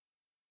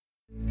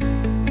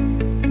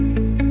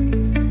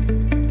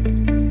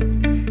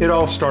It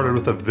all started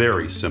with a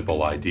very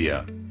simple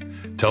idea.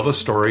 Tell the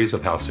stories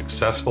of how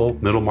successful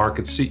middle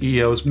market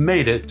CEOs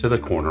made it to the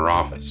corner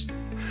office.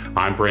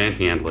 I'm Brant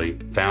Handley,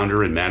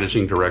 founder and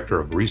managing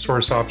director of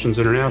Resource Options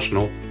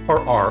International, or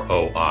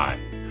ROI.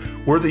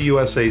 We're the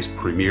USA's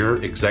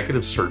premier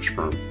executive search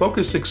firm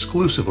focused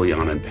exclusively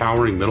on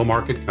empowering middle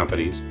market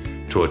companies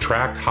to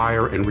attract,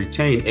 hire, and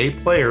retain A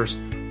players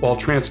while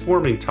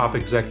transforming top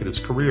executives'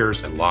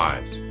 careers and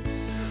lives.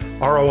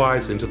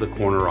 ROI's Into the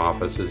Corner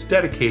office is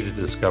dedicated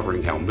to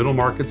discovering how middle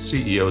market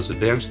CEOs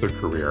advance their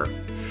career,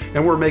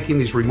 and we're making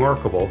these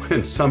remarkable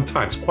and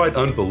sometimes quite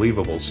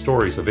unbelievable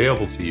stories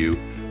available to you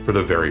for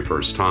the very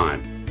first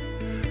time.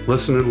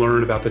 Listen and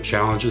learn about the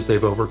challenges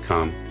they've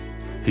overcome,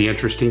 the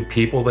interesting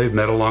people they've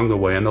met along the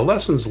way, and the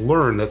lessons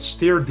learned that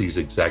steered these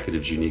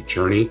executives' unique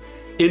journey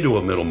into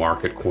a middle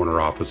market corner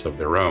office of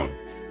their own.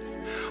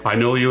 I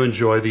know you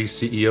enjoy these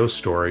CEO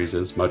stories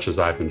as much as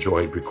I've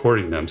enjoyed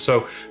recording them,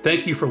 so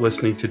thank you for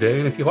listening today.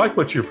 And if you like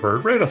what you've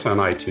heard, rate us on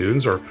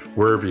iTunes or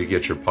wherever you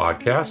get your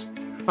podcasts.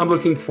 I'm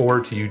looking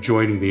forward to you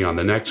joining me on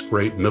the next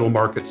great middle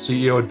market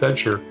CEO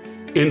adventure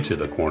into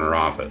the corner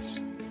office.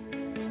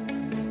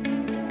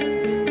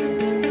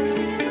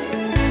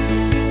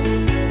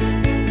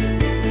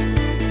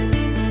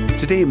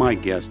 Today, my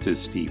guest is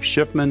Steve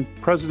Schiffman,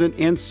 President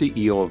and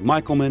CEO of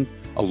Michelman,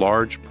 a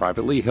large,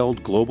 privately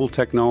held global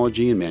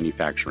technology and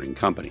manufacturing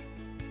company.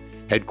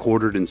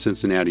 Headquartered in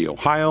Cincinnati,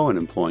 Ohio, and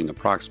employing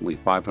approximately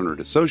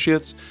 500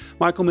 associates,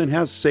 Michelman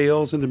has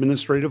sales and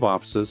administrative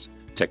offices,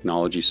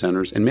 technology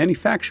centers, and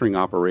manufacturing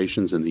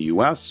operations in the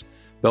U.S.,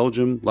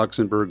 Belgium,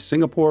 Luxembourg,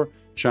 Singapore,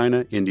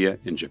 China, India,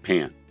 and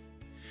Japan.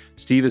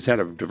 Steve has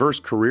had a diverse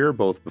career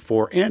both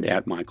before and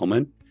at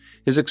Michelman.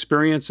 His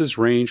experiences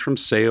range from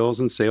sales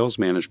and sales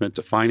management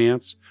to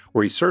finance,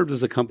 where he served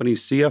as the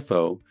company's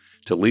CFO,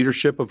 to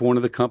leadership of one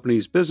of the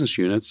company's business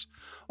units,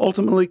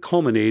 ultimately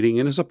culminating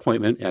in his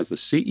appointment as the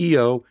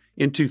CEO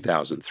in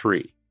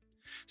 2003.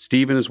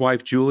 Steve and his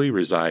wife Julie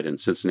reside in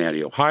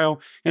Cincinnati, Ohio,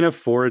 and have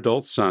 4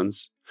 adult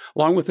sons.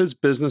 Along with his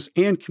business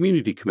and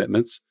community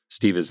commitments,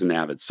 Steve is an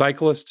avid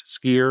cyclist,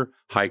 skier,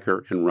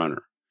 hiker, and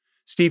runner.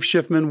 Steve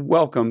Schiffman,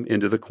 welcome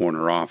into the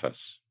corner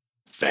office.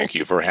 Thank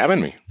you for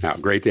having me. Now,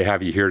 great to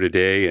have you here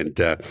today.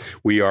 And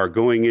we are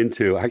going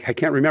into, I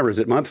can't remember, is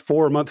it month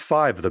 4 or month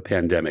 5 of the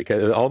pandemic?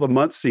 All the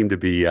months seem to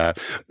be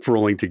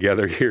rolling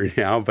together here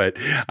now, but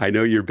I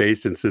know you're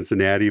based in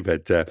Cincinnati,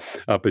 but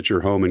up at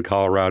your home in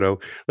Colorado.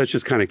 Let's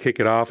just kind of kick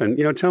it off and,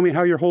 tell me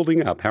how you're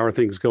holding up. How are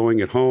things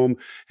going at home?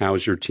 How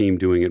is your team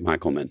doing at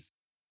Michelman?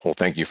 Well,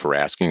 thank you for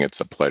asking.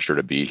 It's a pleasure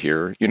to be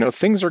here.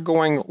 Things are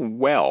going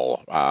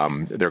well.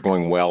 They're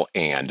going well,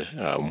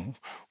 and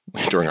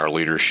during our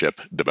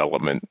leadership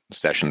development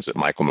sessions at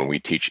Michelman, we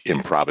teach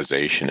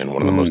improvisation, and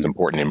one of the most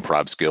important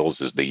improv skills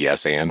is the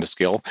yes and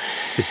skill.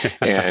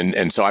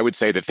 and so I would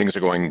say that things are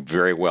going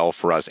very well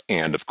for us,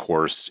 and of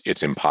course,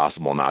 it's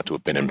impossible not to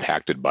have been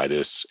impacted by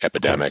this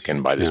epidemic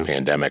and by this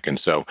pandemic. And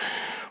so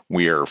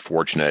we are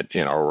fortunate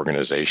in our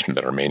organization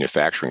that our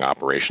manufacturing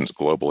operations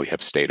globally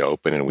have stayed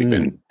open, and we've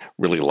been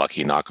really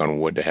lucky, knock on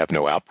wood, to have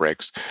no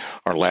outbreaks.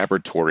 Our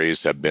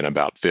laboratories have been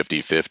about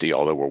 50-50,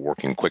 although we're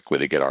working quickly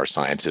to get our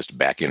scientists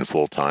back in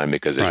full time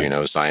because, as you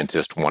know,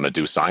 scientists want to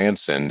do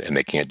science and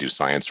they can't do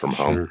science from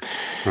home.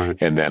 Right.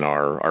 And then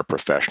our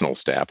professional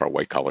staff, our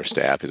white collar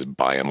staff, is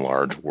by and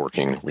large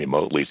working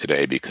remotely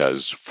today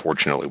because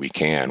fortunately we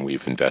can.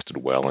 We've invested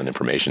well in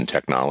information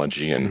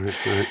technology, and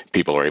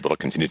people are able to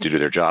continue to do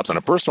their jobs. On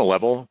a personal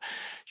level,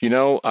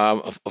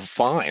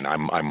 fine.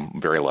 I'm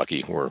very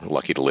lucky. We're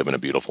lucky to live in a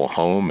beautiful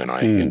home, and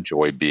I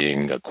enjoy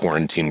being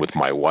quarantined with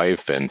my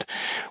wife. And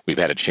we've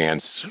had a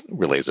chance,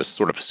 really, as a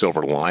sort of a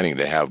silver lining,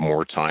 to have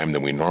more time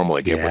than we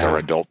normally get with our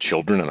adult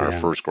children and our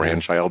first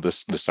grandchild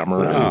this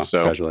summer. Oh, and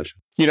so,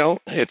 congratulations.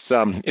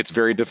 It's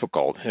very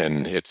difficult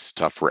and it's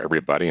tough for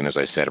everybody. And as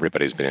I said,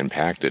 everybody's been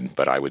impacted.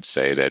 But I would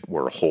say that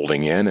we're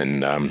holding in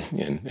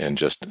and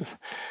just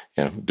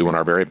doing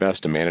our very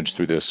best to manage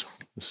through this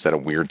set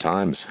of weird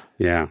times.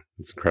 Yeah,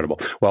 it's incredible.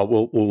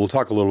 Well, we'll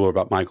talk a little bit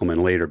about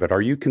Michelman later, but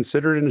are you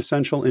considered an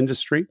essential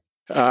industry?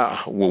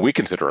 Well, we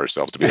consider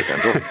ourselves to be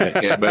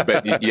essential,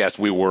 but yes,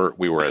 we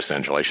were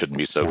essential. I shouldn't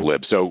be so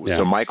glib. So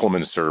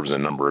Michelman serves a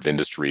number of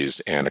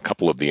industries, and a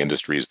couple of the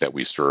industries that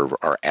we serve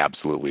are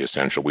absolutely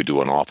essential. We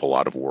do an awful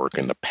lot of work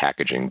in the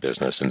packaging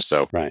business, and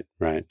so right.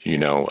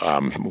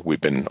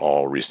 We've been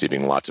all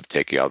receiving lots of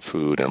takeout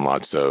food and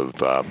lots of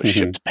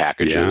shipped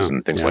packages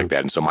and things like that.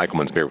 And so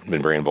Michelman's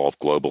been very involved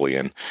globally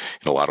in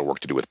a lot of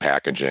work to do with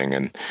packaging,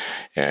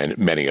 and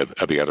many of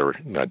the other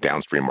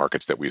downstream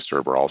markets that we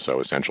serve are also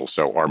essential.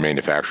 So our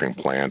manufacturing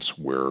plants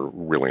were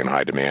really in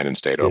high demand and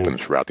stayed open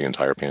throughout the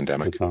entire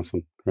pandemic. That's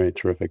awesome. Great.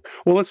 Terrific.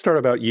 Well, let's start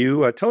about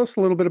you. Tell us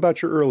a little bit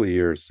about your early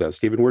years,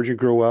 Stephen. Where'd you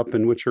grow up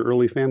and what your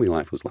early family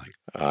life was like?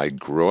 I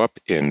grew up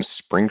in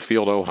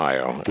Springfield,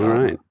 Ohio. All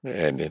right.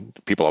 And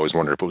people always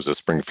wonder if it was a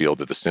Springfield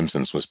that The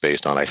Simpsons was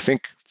based on. I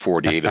think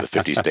 48 of the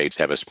 50 states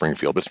have a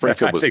Springfield, but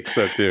Springfield was, I think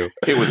so too.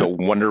 It was a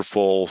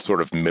wonderful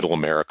sort of middle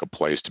America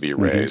place to be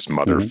raised.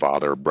 Mother,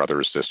 father,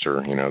 brother,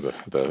 sister,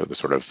 the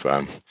sort of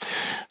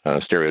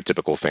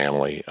stereotypical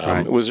family.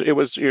 Right. It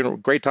was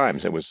great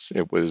times. It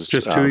was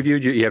just two of you.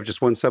 You have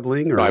just one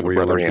sibling, or I have a were you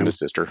brother others and now? a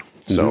sister.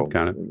 So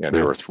Got it. yeah,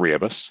 there were three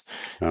of us.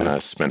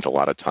 Spent a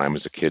lot of time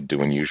as a kid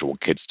doing usual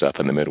kid stuff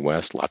in the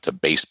Midwest. Lots of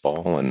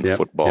baseball and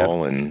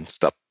football and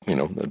stuff.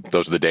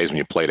 Those are the days when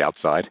you played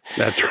outside.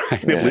 That's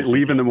right.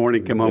 Leave in the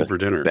morning, come home for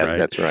dinner.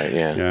 That's right.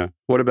 Yeah. Yeah.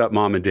 What about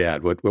mom and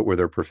dad? What were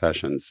their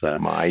professions?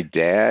 My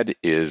dad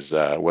was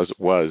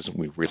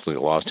we recently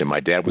lost him. My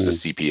dad was a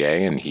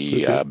CPA, and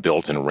he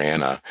built and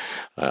ran a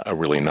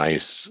really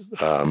nice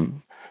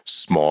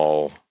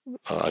small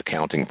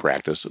accounting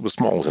practice. It was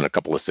small. It was in a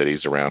couple of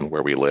cities around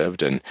where we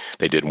lived, and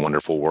they did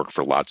wonderful work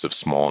for lots of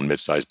small and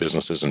mid-sized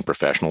businesses and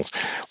professionals.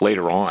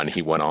 Later on,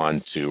 he went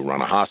on to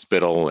run a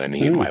hospital, and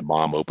he and my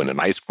mom opened an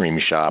ice cream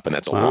shop, and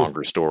that's a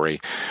longer story.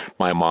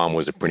 My mom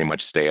was a pretty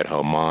much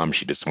stay-at-home mom.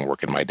 She did some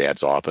work in my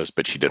dad's office,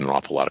 but she did an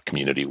awful lot of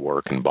community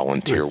work and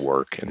volunteer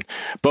work. And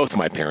both of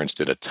my parents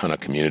did a ton of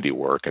community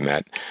work, and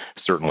that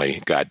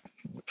certainly got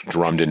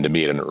drummed into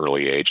me at an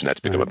early age, and that's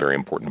become a very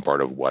important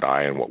part of what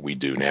I and what we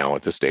do now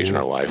at this stage in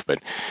our life.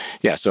 But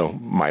yeah, so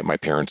my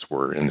parents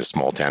were in this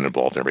small town,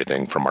 involved in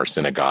everything from our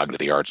synagogue to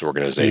the arts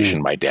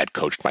organization. My dad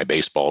coached my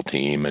baseball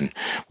team and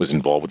was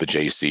involved with the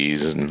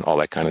JCs and all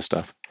that kind of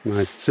stuff.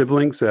 Nice.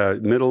 Siblings,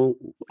 middle,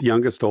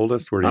 youngest,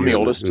 oldest? I'm the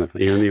oldest.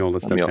 You're the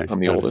oldest. I'm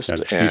the oldest.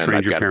 And you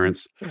trained your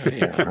parents.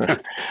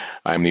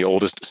 I'm the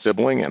oldest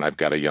sibling, and I've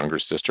got a younger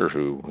sister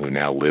who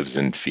now lives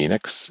in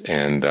Phoenix,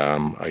 and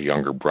a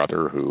younger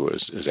brother who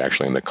is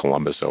actually in the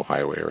Columbus,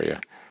 Ohio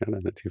area.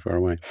 Not too far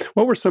away.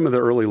 What were some of the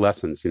early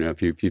lessons,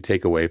 if you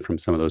take away from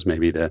some of those,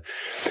 maybe the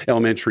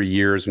elementary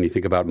years when you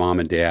think about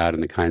mom and dad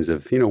and the kinds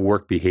of,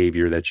 work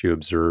behavior that you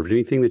observed?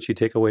 Anything that you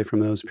take away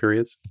from those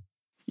periods?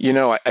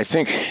 I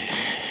think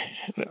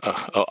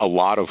a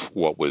lot of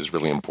what was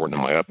really important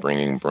in my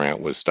upbringing,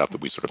 Brant, was stuff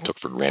that we sort of took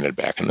for granted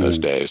back in those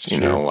days.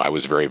 I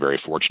was very, very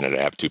fortunate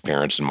to have two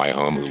parents in my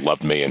home who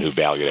loved me and who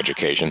valued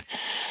education.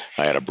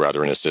 I had a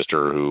brother and a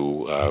sister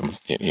who,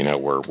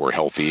 were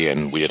healthy,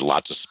 and we did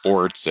lots of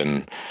sports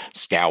and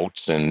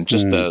scouts and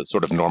just the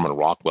sort of Norman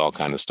Rockwell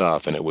kind of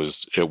stuff. And it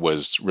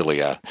was really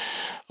a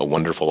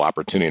wonderful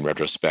opportunity in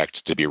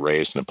retrospect to be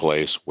raised in a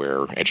place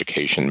where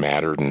education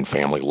mattered and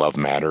family love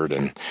mattered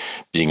and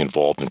being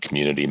involved in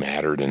community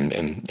mattered.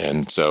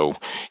 And so,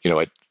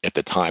 at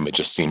the time, it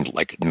just seemed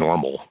like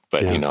normal.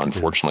 But,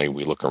 unfortunately,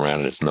 we look around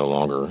and it's no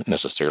longer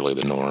necessarily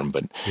the norm.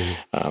 But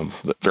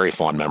very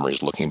fond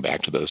memories looking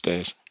back to those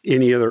days.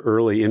 Any other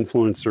early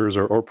influencers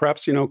or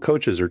perhaps,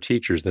 coaches or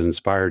teachers that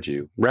inspired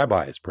you?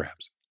 Rabbis,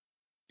 perhaps?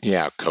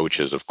 Yeah,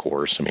 coaches, of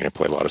course. I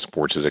played a lot of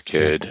sports as a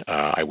kid.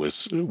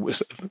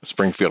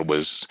 Springfield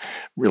was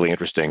really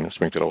interesting.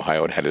 Springfield,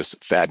 Ohio had this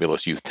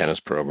fabulous youth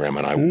tennis program,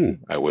 and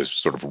I was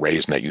sort of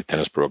raised in that youth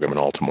tennis program, and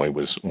ultimately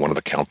was one of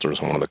the counselors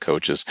and one of the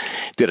coaches.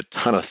 Did a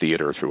ton of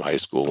theater through high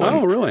school.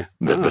 Oh, really?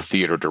 The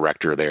theater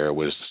director there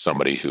was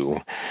somebody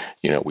who,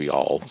 we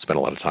all spent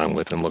a lot of time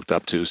with and looked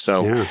up to.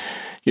 So.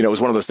 It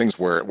was one of those things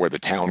where the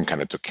town kind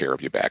of took care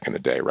of you back in the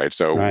day, right?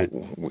 So,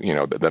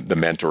 the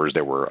mentors,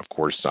 there were, of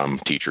course, some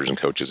teachers and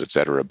coaches, et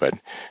cetera, but,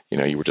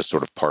 you were just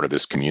sort of part of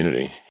this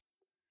community.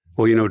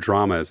 Well,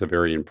 drama is a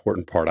very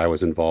important part. I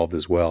was involved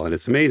as well. And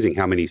it's amazing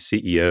how many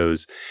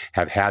CEOs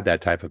have had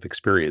that type of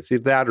experience,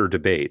 that or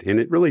debate. And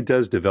it really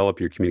does develop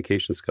your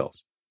communication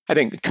skills. I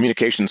think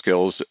communication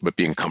skills, but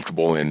being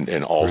comfortable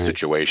in all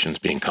situations,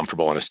 being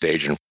comfortable on a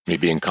stage and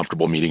being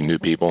comfortable meeting new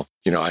people.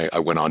 I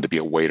went on to be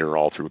a waiter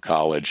all through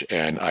college,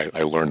 and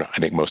I learned, I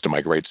think, most of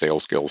my great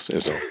sales skills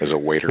as a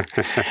waiter.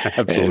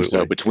 Absolutely. And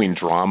so between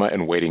drama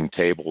and waiting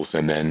tables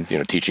and then,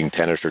 teaching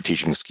tennis or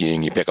teaching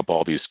skiing, you pick up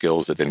all these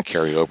skills that then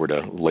carry over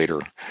to later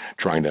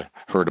trying to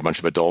herd a bunch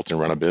of adults and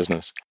run a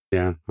business.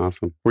 Yeah,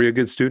 awesome. Were you a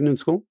good student in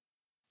school?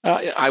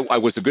 I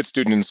was a good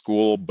student in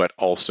school, but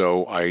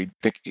also I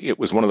think it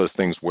was one of those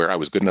things where I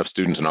was good enough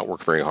student to not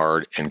work very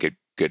hard and get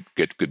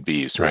good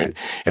B's, right?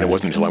 And it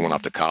wasn't until I went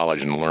off to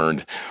college and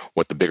learned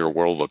what the bigger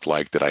world looked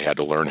like that I had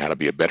to learn how to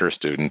be a better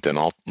student. And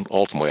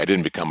ultimately, I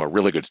didn't become a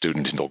really good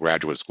student until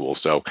graduate school.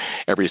 So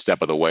every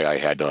step of the way, I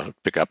had to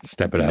pick up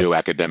new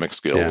academic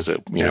skills.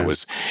 It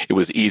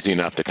was easy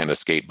enough to kind of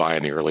skate by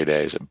in the early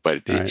days,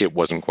 but it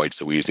wasn't quite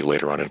so easy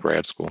later on in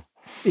grad school.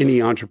 Any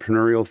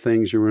entrepreneurial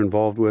things you were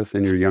involved with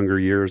in your younger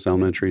years,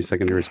 elementary,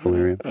 secondary school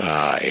area?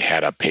 I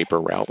had a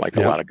paper route like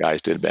a lot of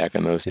guys did back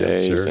in those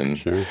days.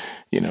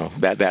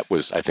 that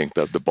was, I think,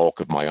 the bulk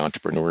of my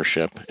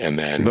entrepreneurship. And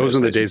then those are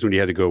the days when you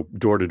had to go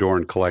door to door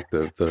and collect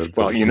the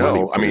money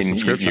for the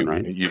subscription,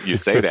 right? You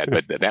say that,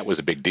 but that was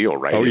a big deal,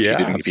 right? Oh, if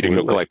yeah, if you didn't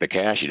go collect the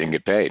cash, you didn't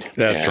get paid.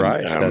 That's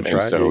right. That's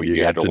right. So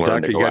you had to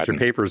learn to you go got out your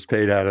papers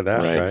paid out of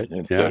that, right?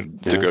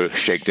 And to go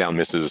shake down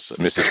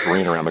Mrs.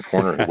 Green around the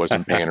corner who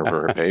wasn't paying her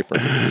for her paper.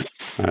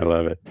 I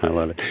love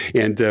it.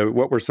 And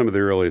what were some of the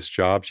earliest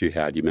jobs you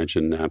had? You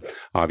mentioned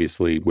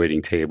obviously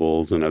waiting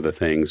tables and other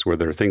things. Were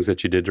there things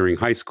that you did during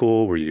high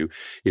school? Were you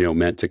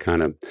meant to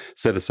kind of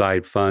set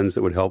aside funds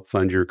that would help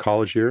fund your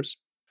college years?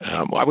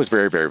 I was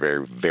very, very,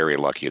 very, very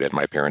lucky that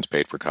my parents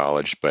paid for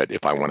college. But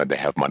if I wanted to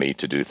have money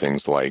to do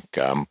things like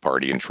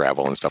party and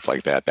travel and stuff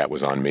like that, that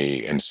was on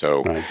me. And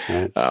so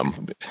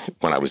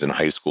when I was in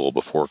high school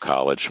before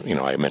college,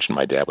 I mentioned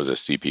my dad was a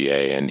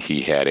CPA and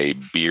he had a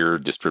beer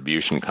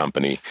distribution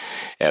company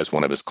as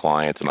one of his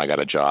clients. And I got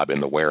a job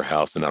in the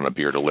warehouse and on a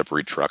beer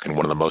delivery truck. And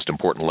one of the most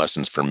important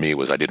lessons for me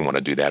was I didn't want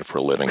to do that for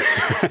a living.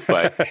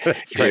 But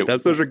that's right.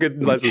 Those are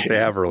good lessons to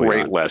have early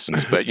Great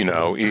lessons. But,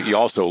 you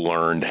also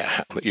learned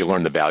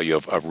the value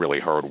of really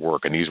hard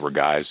work. And these were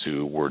guys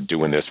who were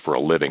doing this for a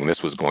living.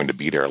 This was going to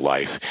be their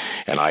life.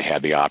 And I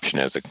had the option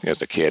as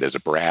a kid, as a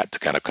brat, to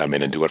kind of come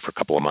in and do it for a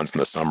couple of months in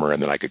the summer. And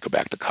then I could go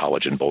back to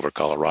college in Boulder,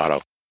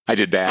 Colorado. I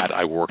did that.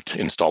 I worked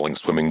installing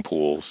swimming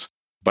pools.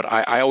 But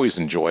I always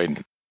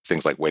enjoyed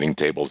things like waiting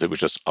tables. It was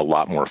just a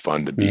lot more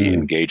fun to be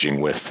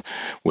engaging with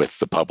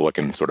the public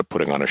and sort of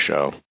putting on a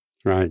show.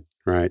 Right.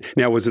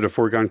 Now, was it a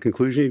foregone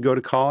conclusion you'd go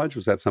to college?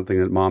 Was that something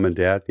that mom and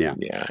dad? Yeah.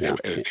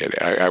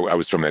 I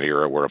was from that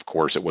era where, of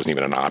course, it wasn't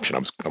even an option.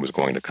 I was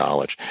going to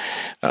college.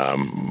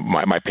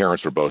 My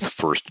parents were both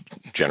first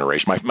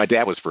generation. My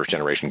dad was first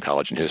generation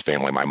college in his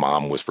family. My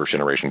mom was first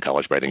generation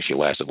college, but I think she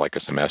lasted like a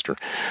semester.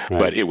 Right.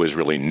 But it was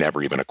really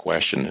never even a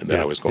question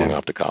that I was going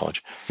off to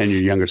college. And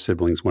your younger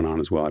siblings went on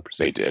as well, I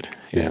presume. They did.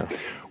 Yeah.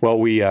 Well,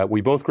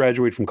 we both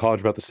graduated from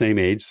college about the same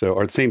age,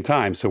 or at the same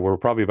time, so we're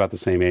probably about the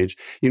same age.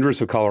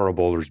 University of Colorado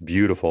Boulder's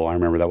beautiful. I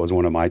remember that was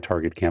one of my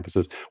target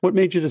campuses. What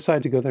made you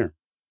decide to go there?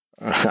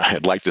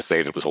 I'd like to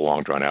say that it was a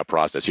long, drawn-out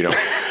process.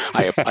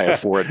 I have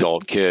 4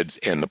 adult kids,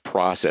 and the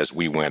process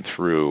we went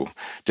through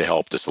to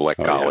help to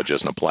select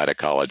colleges and apply to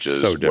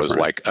colleges was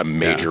like a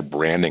major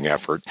branding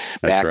effort.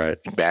 That's right.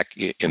 Back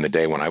in the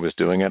day when I was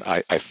doing it,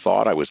 I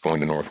thought I was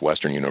going to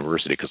Northwestern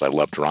University because I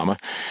love drama.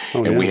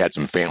 We had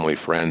some family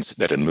friends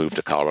that had moved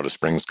to Colorado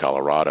Springs,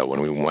 Colorado.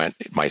 When we went,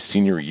 my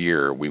senior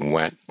year, we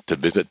went to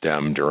visit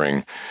them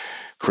during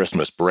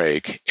Christmas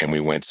break, and we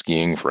went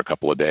skiing for a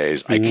couple of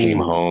days. I came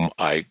home.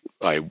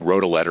 I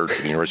wrote a letter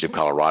to the University of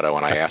Colorado,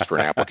 and I asked for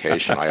an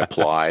application. I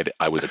applied.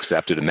 I was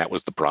accepted, and that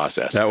was the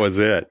process. That was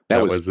it.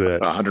 That was it.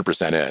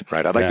 100% it.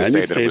 Right. I'd like to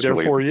say that it was there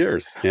really 4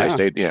 years. Yeah. I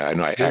stayed.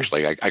 And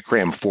I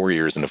crammed 4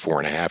 years into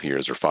 4.5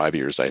 years or 5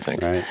 years, I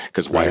think. Right.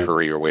 Because why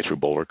hurry your way through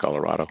Boulder,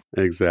 Colorado?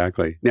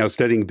 Exactly. Now,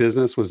 studying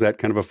business, was that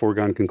kind of a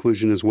foregone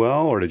conclusion as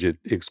well, or did you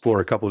explore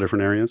a couple of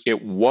different areas?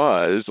 It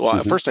was. Well,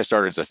 at first I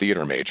started as a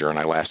theater major, and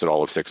I lasted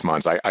all of 6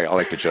 months. I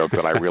like to joke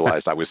that I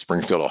realized I was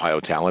Springfield, Ohio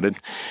talented.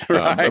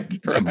 Right.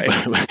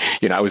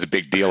 I was a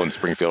big deal in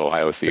Springfield,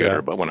 Ohio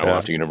theater, but when I went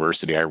off to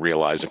university, I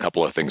realized a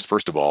couple of things.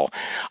 First of all,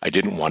 I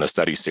didn't want to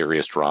study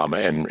serious drama,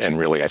 and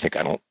really, I think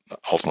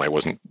ultimately I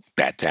wasn't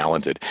that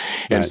talented.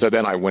 And so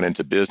then I went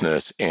into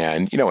business,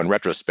 and in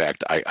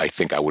retrospect, I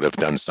think I would have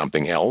done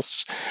something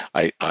else.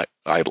 I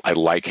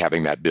like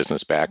having that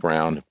business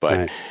background,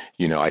 but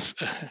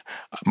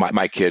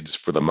my kids,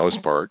 for the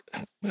most part,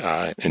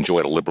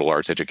 enjoyed a liberal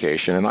arts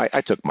education, and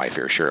I took my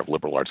fair share of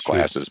liberal arts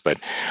classes, but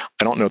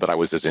I don't know that I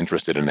was as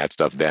interested in that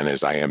stuff then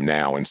as I am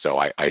now. And so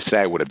I say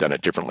I would have done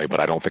it differently, but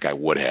I don't think I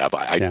would have.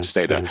 I'd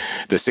say the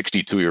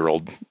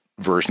 62-year-old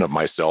version of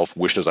myself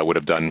wishes I would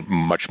have done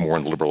much more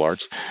in liberal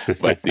arts,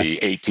 but the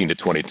 18 to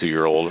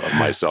 22-year-old of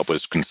myself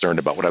was concerned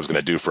about what I was going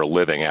to do for a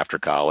living after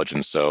college,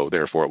 and so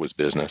therefore it was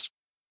business.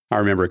 I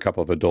remember a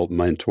couple of adult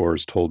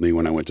mentors told me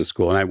when I went to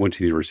school, and I went to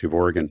the University of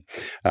Oregon,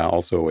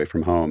 also away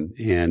from home,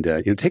 and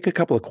take a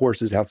couple of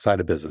courses outside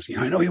of business.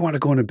 I know you want to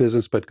go into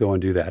business, but go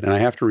and do that. And I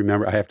have to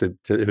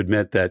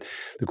admit that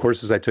the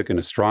courses I took in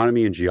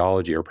astronomy and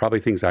geology are probably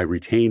things I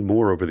retained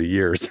more over the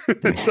years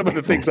than some of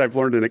the things I've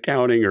learned in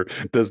accounting or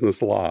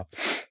business law.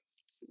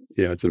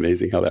 It's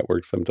amazing how that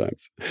works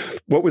sometimes.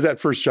 What was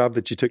that first job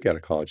that you took out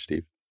of college,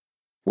 Steve?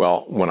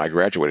 Well, when I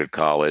graduated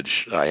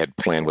college, I had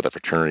planned with a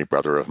fraternity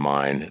brother of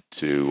mine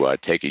to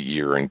take a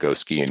year and go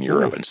ski in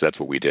Europe. And so that's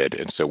what we did.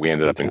 And so we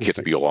ended up in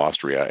Kitzbühel,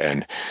 Austria.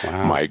 And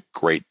my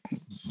great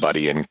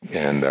buddy and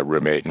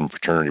roommate and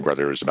fraternity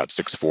brother is about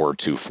 6'4",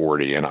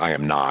 240. And I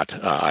am not.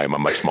 I am a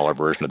much smaller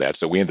version of that.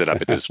 So we ended up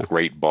at this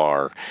great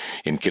bar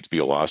in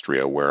Kitzbühel,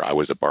 Austria, where I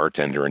was a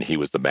bartender and he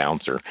was the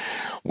bouncer.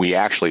 We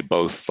actually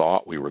both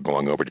thought we were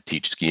going over to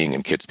teach skiing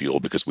in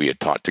Kitzbühel because we had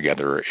taught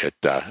together at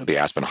the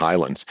Aspen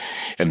Highlands.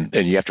 And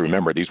you have to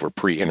remember, these were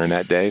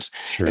pre-internet days.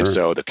 Sure. And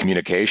so the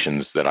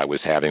communications that I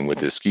was having with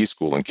this ski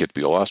school in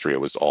Kitzbühel, Austria,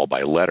 was all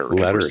by letter.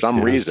 Letters, and for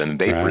some reason,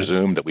 they right.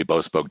 presumed that we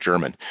both spoke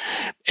German.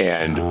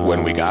 And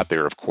when we got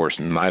there, of course,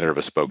 neither of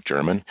us spoke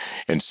German.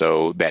 And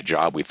so that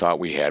job we thought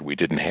we had, we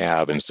didn't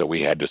have. And so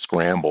we had to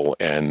scramble.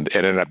 And it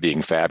ended up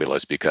being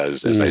fabulous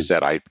because, as I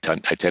said, I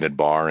tended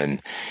bar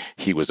and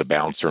he was a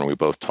bouncer, and we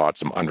both taught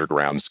some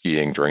underground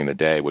skiing during the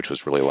day, which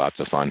was really lots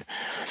of fun.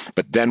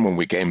 But then when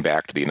we came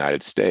back to the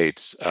United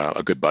States,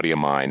 a good buddy of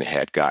mine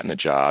had gotten a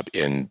job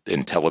in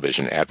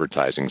television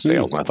advertising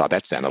sales. And I thought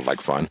that sounded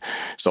like fun.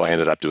 So I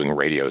ended up doing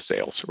radio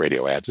sales,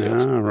 radio ad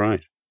sales. All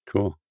right.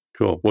 Cool.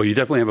 Well, you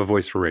definitely have a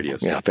voice for radio.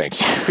 Yeah, thank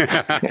you.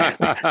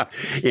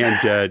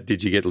 And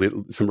did you get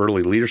some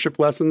early leadership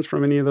lessons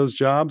from any of those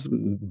jobs,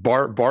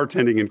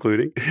 bartending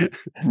including?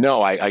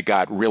 No, I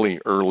got really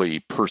early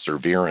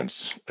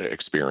perseverance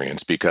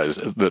experience because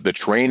the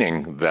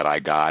training that I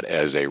got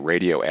as a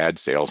radio ad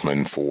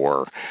salesman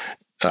for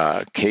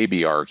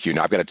KBRQ.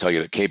 Now, I've got to tell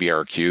you that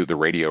KBRQ, the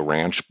Radio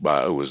Ranch,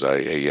 was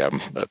a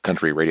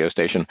country radio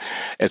station.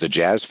 As a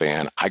jazz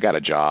fan, I got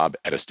a job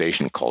at a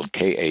station called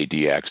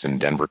KADX in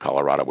Denver,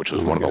 Colorado, which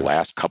was one of the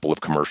last couple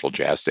of commercial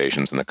jazz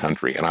stations in the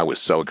country. And I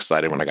was so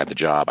excited when I got the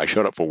job. I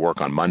showed up for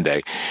work on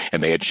Monday,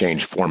 and they had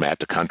changed format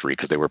to country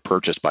because they were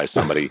purchased by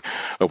somebody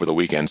over the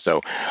weekend. So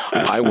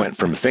I went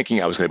from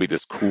thinking I was going to be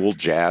this cool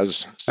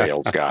jazz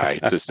sales guy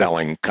to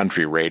selling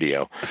country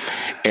radio.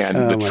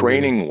 And the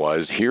training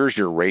was, here's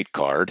your rate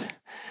card.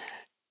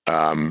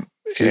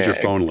 Here's your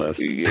phone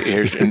list.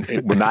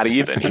 Not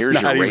even.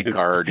 Here's your rate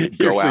card.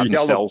 Go out and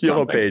sell something.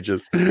 Yellow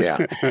pages.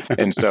 Yeah.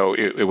 And so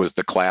it was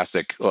the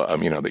classic,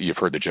 that you've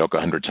heard the joke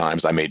 100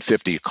 times. I made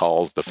 50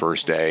 calls the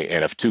first day.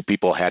 And if 2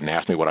 people hadn't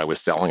asked me what I was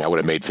selling, I would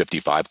have made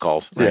 55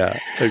 calls. Right? Yeah,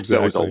 exactly. So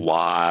it was a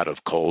lot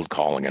of cold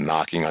calling and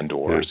knocking on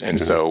doors. And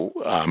so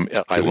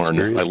I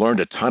learned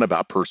a ton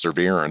about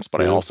perseverance,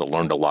 but I also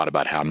learned a lot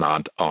about how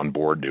not on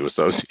board new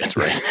associates,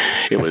 right?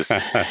 It was,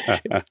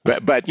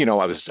 but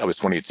I was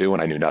 22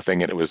 and I knew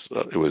nothing, and it was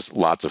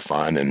lots of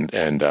fun.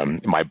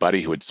 And my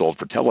buddy who had sold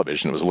for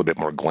television, it was a little bit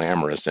more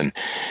glamorous. And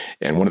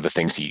one of the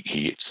things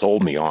he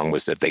sold me on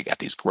was that they got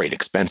these great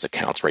expense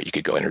accounts, right? You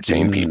could go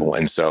entertain people.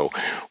 And so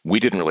we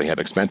didn't really have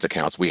expense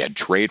accounts. We had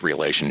trade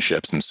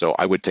relationships. And so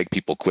I would take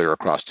people clear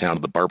across town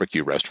to the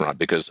barbecue restaurant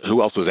because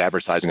who else was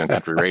advertising on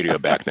country radio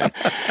back then?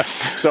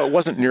 So it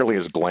wasn't nearly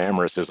as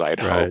glamorous as I had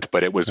hoped,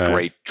 but it was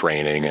great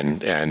training.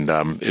 And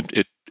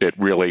it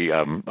really,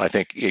 I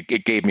think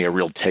it gave me a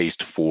real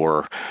taste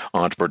for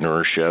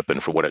entrepreneurship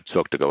and for what it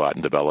took to go out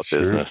and develop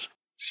business.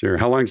 Sure.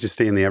 How long did you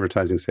stay in the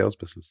advertising sales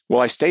business?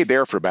 Well, I stayed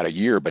there for about a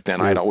year, but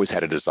then I'd always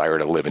had a desire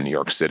to live in New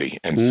York City.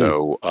 And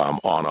so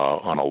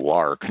on a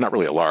lark, not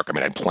really a lark, I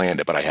mean, I'd planned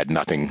it, but I had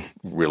nothing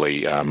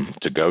really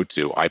to go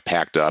to. I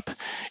packed up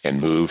and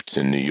moved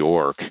to New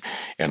York,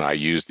 and I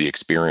used the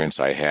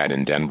experience I had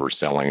in Denver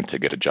selling to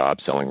get a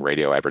job selling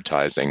radio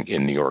advertising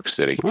in New York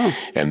City.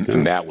 And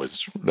that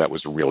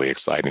was really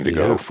exciting to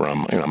go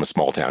from, I'm a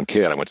small town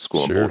kid. I went to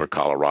school in Boulder,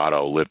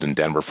 Colorado, lived in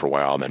Denver for a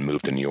while, and then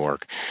moved to New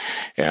York.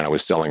 And I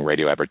was selling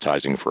radio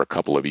advertising for a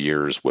couple of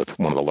years with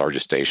one of the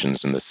largest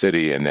stations in the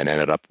city, and then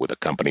ended up with a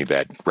company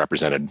that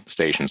represented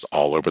stations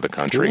all over the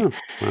country.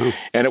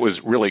 And it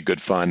was really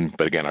good fun.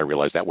 But again, I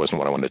realized that wasn't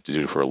what I wanted to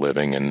do for a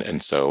living.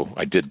 And so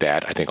I did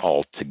that, I think,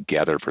 all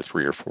together for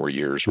 3 or 4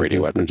 years,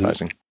 radio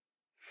advertising.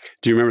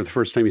 Do you remember the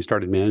first time you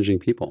started managing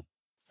people?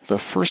 The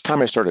first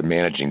time I started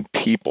managing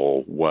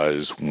people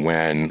was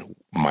when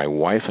my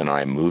wife and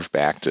I moved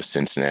back to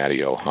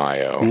Cincinnati,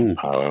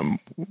 Ohio.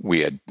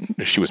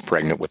 She was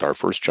pregnant with our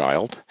first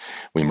child.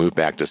 We moved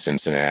back to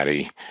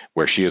Cincinnati,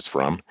 where she is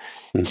from.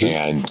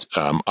 And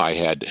I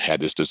had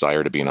this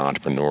desire to be an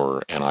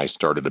entrepreneur, and I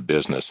started a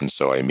business. And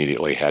so I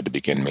immediately had to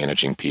begin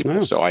managing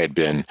people. So I had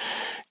been,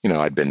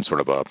 I'd been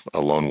sort of a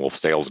lone wolf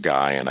sales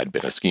guy, and I'd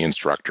been a ski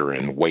instructor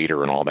and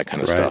waiter and all that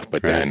kind of stuff.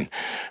 But then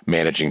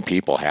managing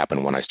people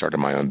happened when I started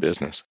my own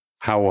business.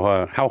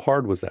 How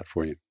hard was that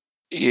for you?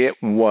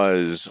 It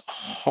was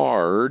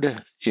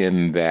hard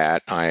in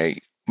that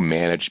I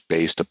managed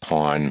based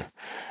upon,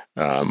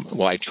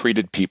 I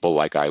treated people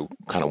like I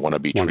kind of want to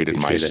be treated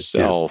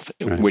myself,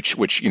 which,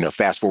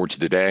 fast forward to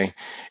today,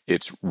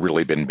 it's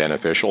really been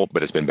beneficial,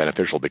 but it's been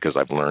beneficial because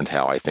I've learned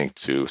how I think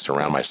to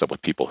surround myself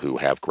with people who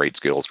have great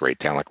skills, great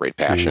talent, great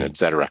passion, et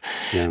cetera.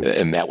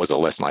 And that was a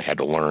lesson I had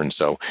to learn.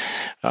 So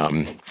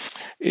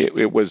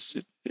it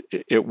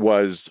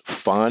was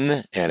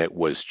fun and it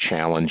was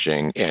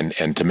challenging,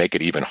 and to make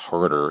it even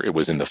harder, it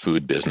was in the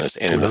food business.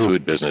 And in the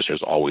food business,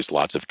 there's always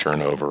lots of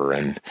turnover,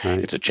 and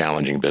it's a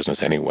challenging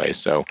business anyway.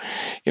 So,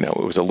 it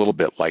was a little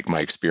bit like my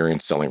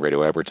experience selling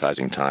radio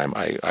advertising time.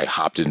 I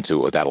hopped into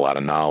it without a lot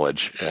of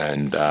knowledge,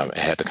 and I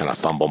had to kind of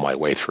fumble my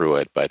way through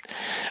it, but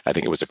I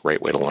think it was a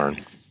great way to learn.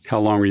 How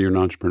long were you an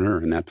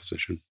entrepreneur in that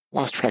position?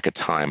 Lost track of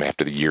time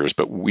after the years,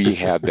 but we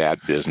had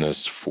that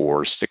business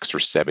for 6 or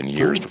 7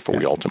 years before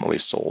we ultimately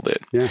sold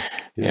it.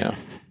 Yeah.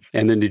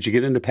 And then did you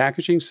get into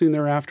packaging soon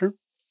thereafter?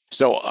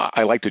 So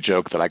I like to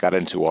joke that I got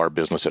into our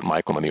business at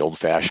Michelman the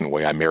old-fashioned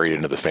way. I married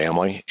into the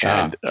family, Ah.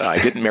 and I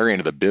didn't marry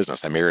into the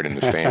business. I married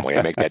into the family.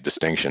 I make that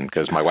distinction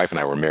because my wife and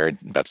I were married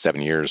about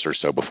 7 years or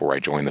so before I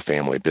joined the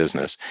family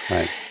business.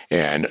 Right.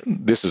 And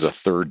this is a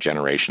third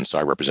generation, so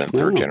I represent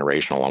third Oh.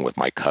 generation along with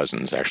my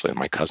cousins, actually,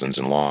 my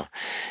cousins-in-law.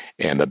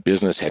 And the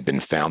business had been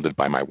founded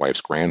by my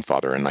wife's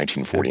grandfather in Okay.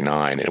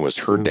 1949. It was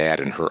her Oh. dad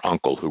and her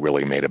uncle who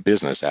really made a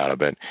business out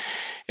of it.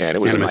 And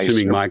it was And a I'm nice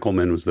assuming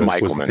Michelman was the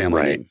Michelman,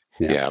 family right? name.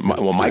 Yeah. Yeah. Yeah.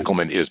 Well, Right.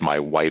 Michelman is my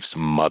wife's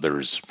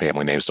mother's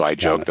family name. So I Got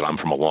joke it. that I'm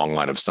from a long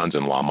line of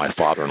sons-in-law. My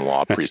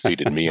father-in-law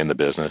preceded me in the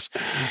business,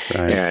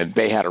 Right. and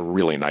they had a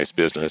really nice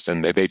business.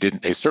 And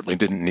they certainly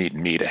didn't need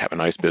me to have a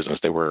nice business.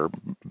 They were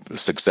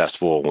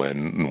successful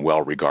and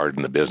well regarded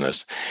in the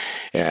business.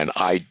 And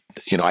I'd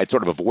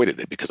sort of avoided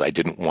it because I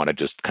didn't want to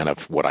just kind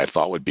of what I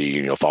thought would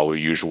be, follow the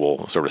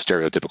usual sort of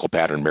stereotypical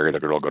pattern, marry the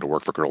girl, go to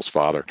work for girl's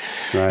father,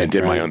 and Right.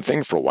 did my Right. own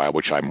thing for a while,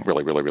 which I'm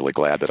really, really, really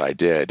glad that I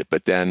did.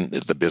 But then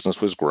the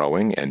business was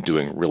growing and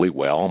doing really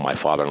well. My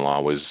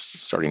father-in-law was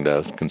starting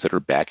to consider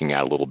backing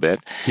out a little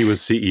bit. He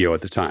was CEO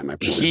at the time, I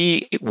presume.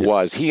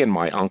 Yeah. He and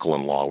my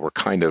uncle-in-law were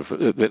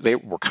they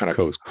were kind of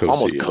almost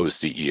Co-CEOs.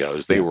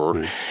 co-CEOs. They Yeah. were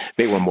Right.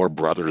 they were more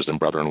brothers than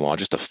brother-in-law,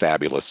 just a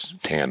fabulous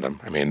tandem.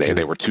 I mean, Yeah.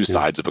 they were two Yeah.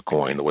 sides of a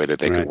coin, the way that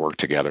they could Right. work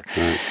together.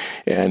 Right.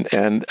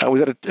 And I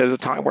was at a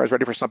time where I was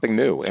ready for something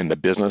new, and the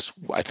business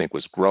I think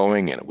was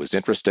growing and it was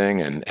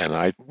interesting, and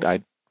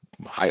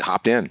I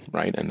hopped in,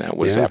 right? And that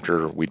was Yeah.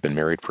 after we'd been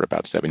married for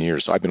about 7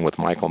 years. So I've been with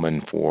Michelman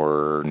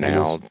for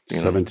now, Almost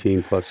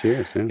 17 plus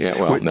years. Yeah. yeah,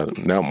 well, What,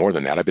 no, more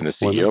than that. I've been the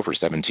more than CEO for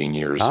 17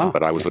 years, Ah,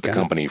 but I was okay, with the got it.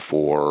 company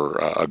for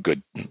a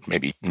good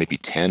maybe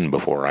 10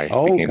 before I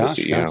Oh, became the gosh,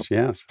 CEO. gosh,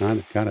 yes,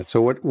 got it.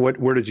 So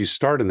where did you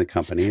start in the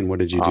company, and what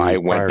did you I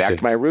do went prior back to?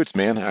 to my roots,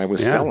 man. I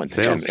was Yeah, selling, and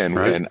sales, and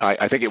right? and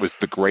I think it was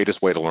the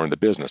greatest way to learn the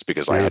business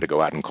because I Yeah, had to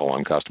go out and call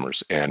on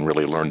customers and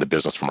really learn the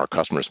business from our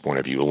customers' point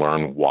of view,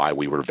 learn why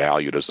we were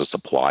valued as a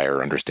supplier,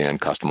 understand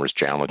customers'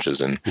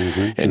 challenges and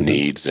hmm.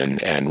 needs,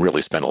 and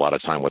really spend a lot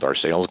of time with our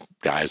sales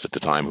guys at the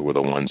time who were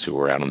the ones who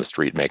were out on the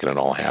street making it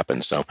all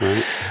happen. So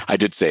Right. I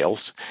did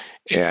sales,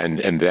 and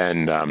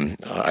then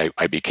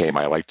I became,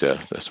 I like to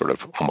sort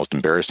of almost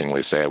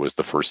embarrassingly say I was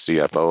the first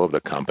CFO of the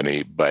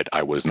company, but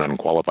I was an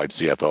unqualified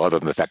CFO. Other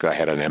than the fact that I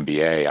had an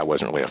MBA, I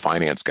wasn't really a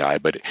finance guy,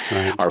 but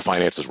Right. our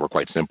finances were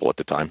quite simple at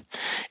the time.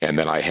 And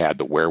then I had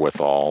the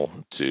wherewithal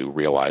to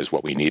realize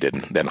what we needed,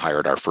 and then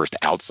hired our first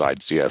outside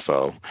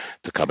CFO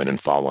to come in and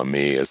follow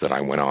me as that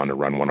I went on to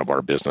run one of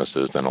our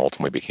businesses, then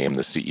ultimately became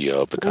the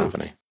CEO of the Oh.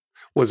 company.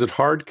 Was it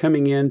hard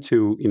coming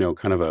into,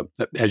 kind of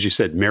as you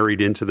said, married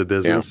into the Yeah.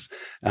 business,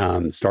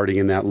 starting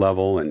in that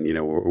level? And,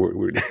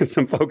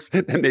 some folks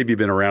that maybe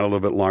been around a little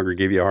bit longer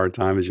gave you a hard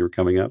time as you were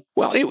coming up?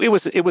 Well, it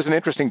was an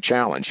interesting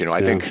challenge. I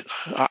Yeah. think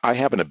I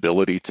have an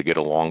ability to get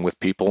along with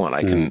people, and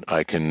Mm.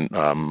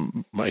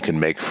 I can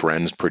make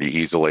friends pretty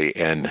easily.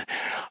 And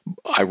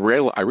I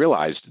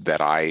realized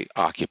that I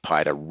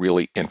occupied a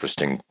really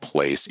interesting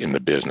place in the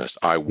business.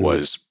 I Mm.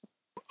 was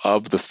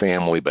of the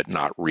family, but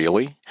not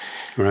really,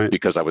 Right.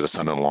 because I was a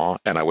son-in-law,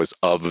 and I was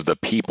of the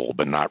people,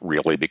 but not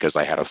really because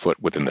I had a foot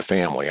within the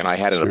family. And I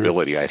had an Sure.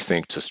 ability, I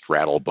think, to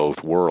straddle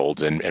both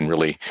worlds and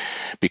really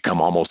become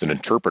almost an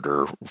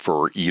interpreter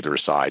for either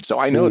side. So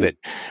I know Mm. that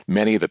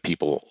many of the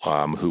people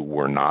who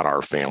were not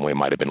our family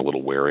might have been a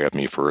little wary of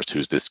me first.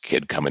 Who's this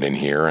kid coming in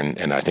here?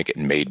 And I think it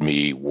made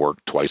me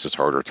work twice as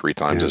hard or three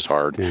times Yeah. as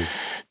hard Yeah.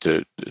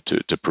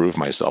 to prove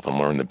myself and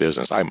learn the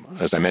business.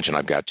 As I mentioned,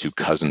 I've got two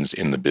cousins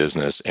in the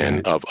business, and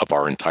Right. of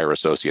our entire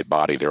associate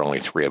body, there are only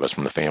three of us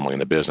from the family in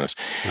the business.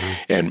 Wow.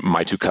 And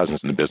my two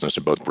cousins in the business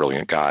are both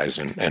brilliant guys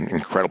and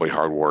incredibly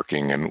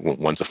hardworking. And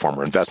one's a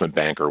former investment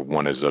banker,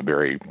 one is a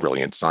very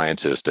brilliant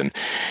scientist. And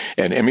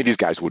I mean, these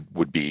guys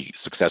would be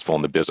successful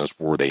in the business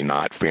were they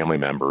not family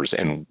members.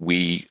 And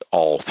we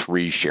all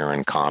three share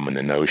in common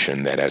the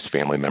notion that as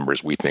family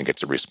members, we think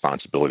it's a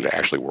responsibility to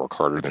actually work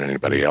harder than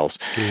anybody else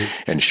Right.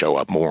 and show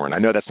up more. And I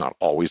know that's not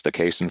always the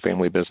case in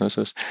family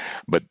businesses,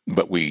 but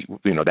we,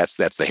 that's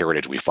the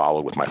heritage we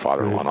followed with my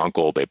father-in-law Right. and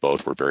uncle. They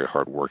both were very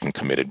hardworking,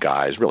 committed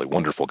guys, really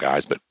wonderful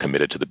guys, but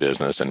committed to the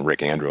business. And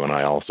Rick Andrew and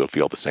I also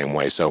feel the same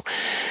way. So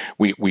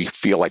we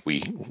feel like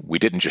we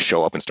didn't just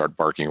show up and start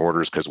barking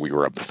orders because we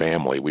were of the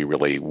family. We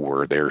really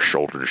were there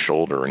shoulder to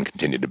shoulder and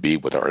continue to be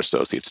with our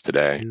associates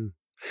today. Yeah.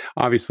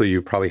 Obviously,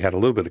 you probably had a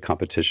little bit of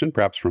competition,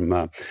 perhaps from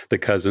the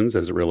cousins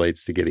as it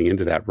relates to getting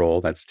into that role.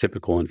 That's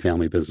typical in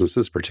family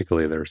businesses,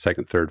 particularly their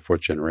second, third,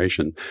 fourth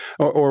generation.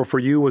 Or for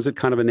you, was it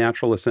kind of a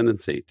natural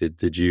ascendancy?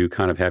 Did you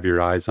kind of have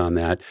your eyes on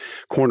that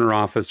corner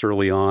office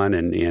early on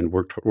and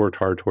worked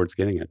hard towards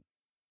getting it?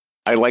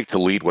 I like to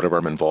lead whatever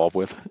I'm involved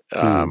with.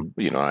 Mm.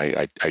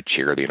 I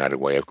chair the United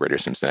Way of Greater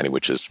Cincinnati,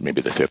 which is maybe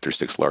the fifth or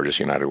sixth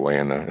largest United Way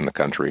in the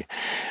country.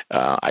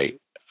 Uh, I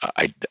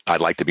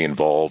I'd like to be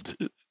involved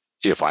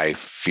if I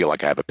feel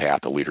like I have a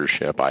path to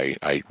leadership.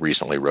 I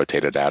recently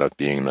rotated out of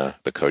being the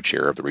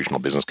co-chair of the Regional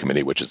Business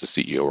Committee, which is the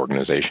CEO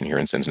organization here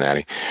in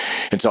Cincinnati.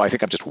 And so I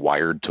think I'm just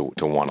wired to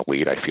want to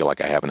lead. I feel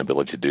like I have an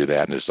ability to do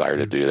that and a desire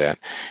to Yeah. do that.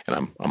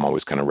 And I'm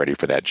always kind of ready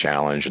for that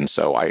challenge. And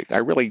so I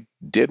really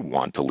did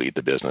want to lead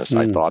the business.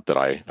 I thought that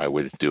I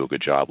would do a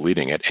good job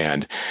leading it.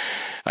 And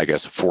I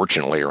guess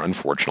fortunately or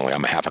unfortunately,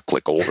 I'm a half a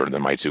click older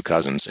than my two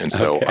cousins. And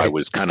so I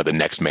was kind of the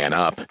next man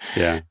up.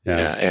 Yeah.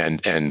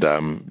 And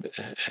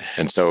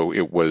so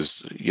it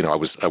was,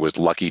 I was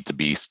lucky to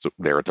be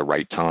there at the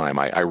right time.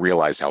 I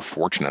realized how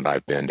fortunate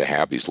I've been to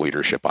have these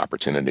leadership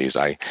opportunities.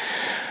 I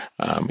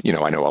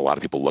know a lot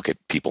of people look at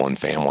people in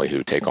family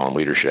who take on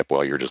leadership.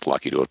 Well, you're just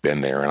lucky to have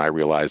been there. And I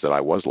realized that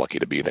I was lucky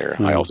to be there.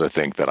 I also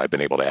think that I've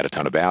been able to add a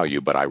ton of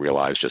value, but I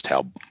realized just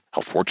how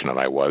fortunate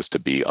I was to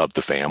be of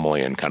the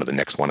family and kind of the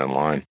next one in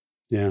line.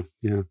 Yeah.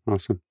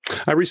 Awesome.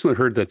 I recently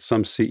heard that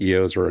some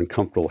CEOs are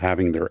uncomfortable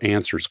having their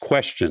answers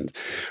questioned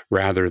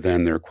rather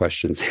than their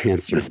questions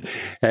answered.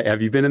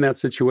 Have you been in that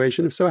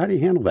situation? If so, how do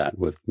you handle that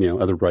with,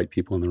 other bright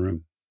people in the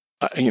room?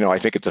 I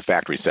think it's a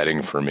factory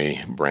setting for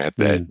me, Brant,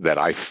 that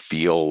I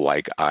feel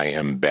like I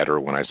am better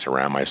when I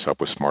surround myself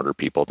with smarter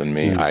people than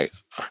me. I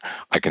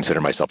consider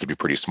myself to be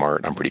pretty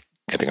smart.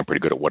 I think I'm pretty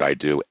good at what I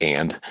do.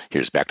 And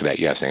here's back to that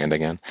yes and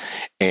again.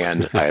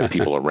 And I have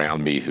people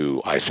around me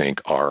who I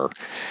think are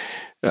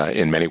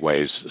in many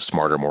ways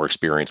smarter, more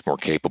experienced, more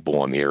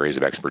capable in the areas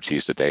of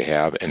expertise that they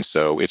have. And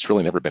so it's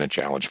really never been a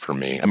challenge for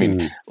me. I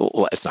mean,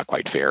 it's not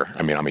quite fair.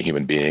 I mean, I'm a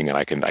human being and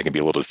I can be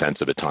a little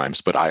defensive at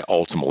times, but I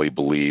ultimately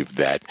believe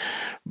that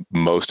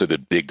most of the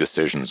big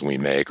decisions we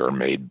make are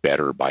made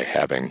better by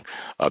having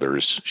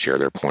others share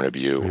their point of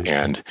view.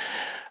 And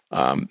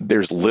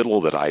there's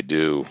little that I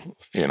do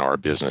in our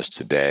business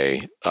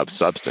today of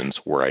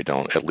substance where I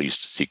don't at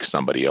least seek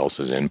somebody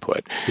else's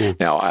input.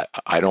 Now,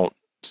 I don't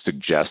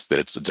suggest that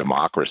it's a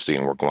democracy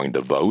and we're going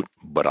to vote,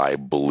 but I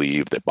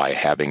believe that by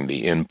having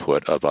the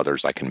input of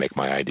others, I can make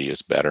my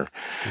ideas better.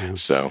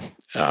 So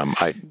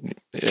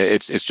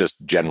it's just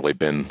generally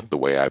been the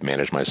way I've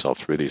managed myself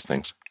through these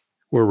things.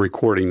 We're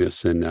recording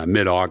this in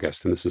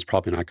mid-August, and this is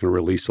probably not going to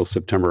release till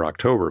September,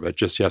 October. But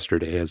just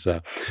yesterday, as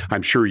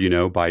I'm sure you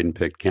know, Biden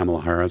picked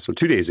Kamala Harris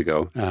 2 days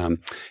ago.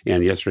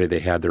 And yesterday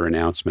they had their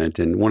announcement.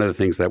 And one of the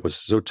things that was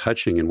so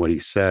touching in what he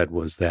said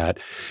was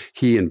that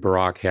he and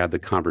Barack had the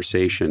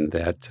conversation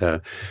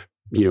that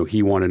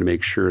he wanted to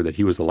make sure that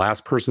he was the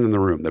last person in the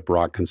room that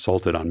Barack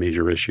consulted on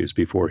major issues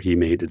before he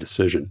made a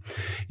decision.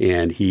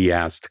 And he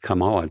asked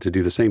Kamala to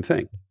do the same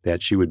thing,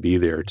 that she would be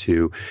there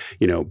to,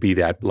 be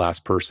that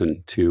last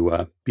person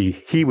to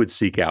he would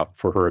seek out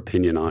for her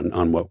opinion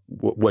on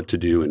what to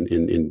do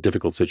in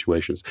difficult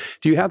situations.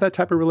 Do you have that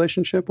type of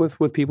relationship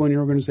with people in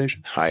your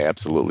organization? I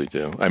absolutely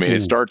do. I mean,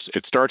 it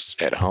starts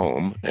at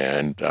home,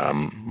 and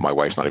my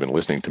wife's not even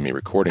listening to me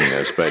recording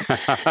this,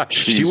 but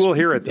she will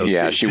hear it though.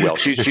 Yeah, Steve. she will.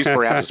 She's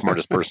perhaps the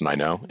smartest person I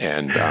know,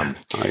 and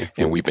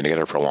we've been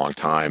together for a long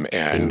time.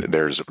 And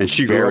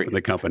she grew up in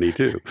the company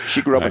too.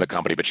 She grew up in the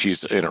company, but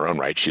she's in her own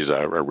right. She's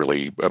a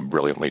really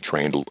brilliantly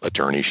trained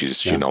attorney.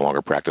 She no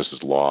longer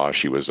practices law.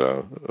 She was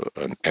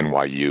an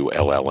NYU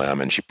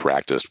LLM, and she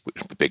practiced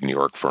with the big New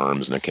York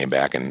firms, and then came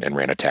back and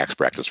ran a tax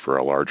practice for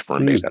a large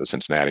firm based out of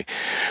Cincinnati.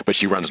 But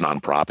she runs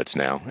nonprofits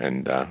now,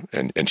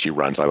 and she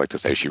runs, I like to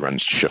say, she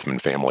runs Schiffman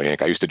Family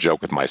Inc. I used to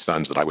joke with my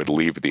sons that I would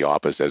leave the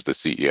office as the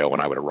CEO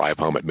and I would arrive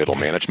home at middle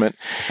management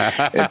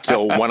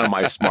until one of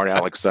my smart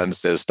aleck sons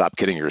says, "Stop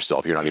kidding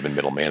yourself. You're not even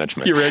middle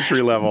management. You're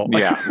entry level."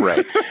 Yeah,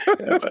 right.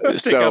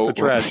 Take out the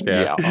trash.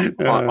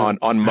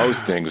 On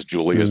most things,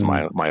 Julie is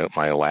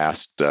my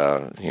last,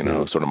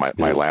 sort of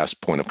my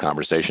last point of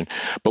conversation.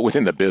 But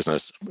within the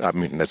business, I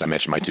mean, as I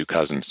mentioned, my two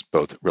cousins,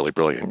 both really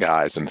brilliant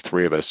guys, and the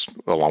three of us,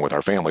 along with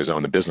our families,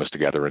 own the business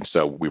together. And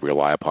so we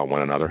rely upon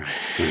one another.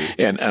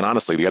 And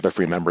honestly, the other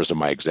three members of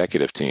my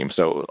executive team,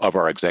 so of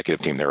our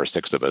executive team, there are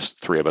 6 of us.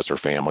 3 of us are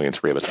family and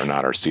 3 of us are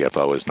not. Our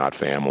CFO is not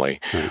family.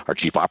 Our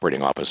chief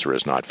operating officer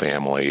is not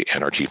family.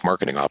 And our chief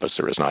marketing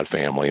officer is not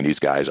family. And these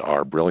guys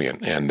are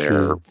brilliant, and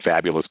they're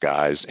fabulous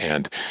guys.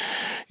 And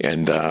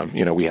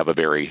we have a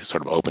very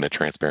sort of open and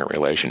transparent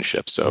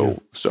relationship.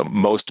 So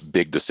most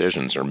big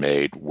decisions are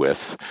made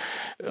with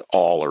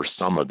all or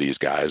some of these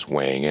guys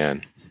weighing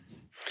in.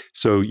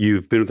 So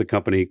you've been with the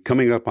company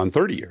coming up on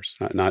 30 years,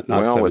 not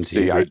 17. Let's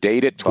see. Right? I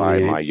dated by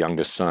my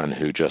youngest son,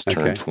 who just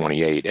turned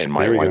 28, and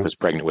my wife was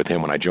pregnant with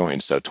him when I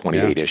joined, so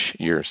 28-ish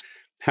years.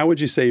 How would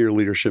you say your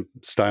leadership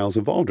styles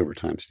evolved over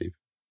time, Steve?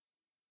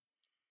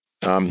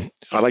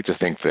 I like to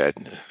think that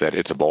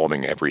it's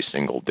evolving every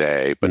single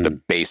day, but the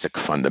basic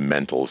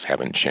fundamentals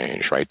haven't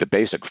changed, right? The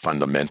basic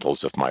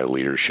fundamentals of my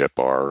leadership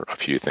are a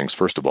few things.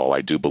 First of all,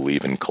 I do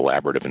believe in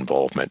collaborative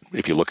involvement.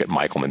 If you look at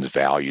Michelman's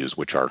values,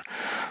 which are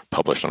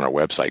published on our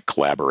website,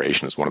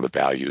 collaboration is one of the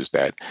values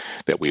that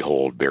we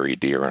hold very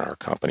dear in our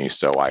company.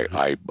 So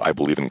I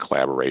believe in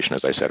collaboration.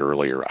 As I said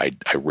earlier, I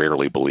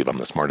rarely believe I'm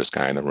the smartest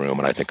guy in the room,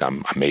 and I think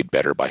I'm made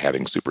better by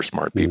having super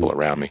smart people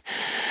around me.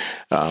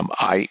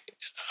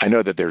 I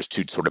know that there's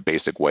 2 sort of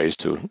basic ways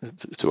to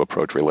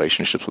approach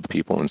relationships with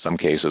people. In some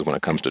cases, when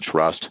it comes to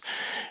trust,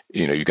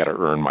 you got to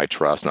earn my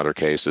trust. In other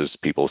cases,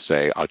 people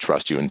say, "I'll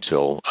trust you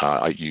until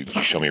you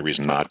show me a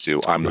reason not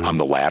to." I'm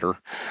the latter.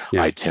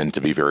 I tend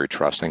to be very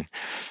trusting.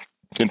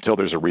 until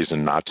there's a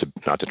reason not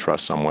to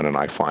trust someone, and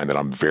I find that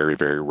I'm very,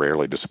 very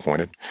rarely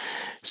disappointed.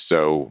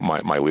 So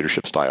my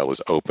leadership style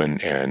is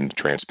open and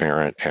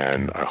transparent,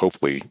 and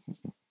hopefully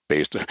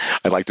based.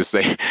 I like to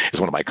say, as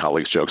one of my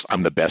colleagues jokes,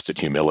 I'm the best at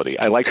humility.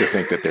 I like to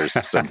think that there's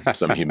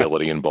some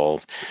humility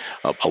involved,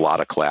 a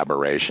lot of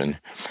collaboration,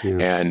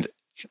 and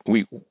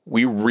we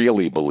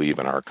really believe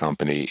in our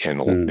company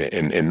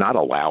in not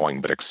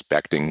allowing but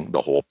expecting the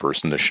whole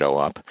person to show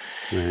up,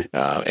 right.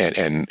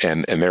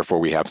 And therefore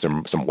we have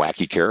some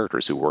wacky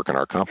characters who work in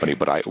our company,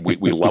 but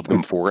we love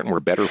them for it and we're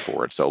better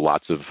for it. So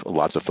lots of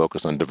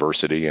focus on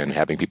diversity and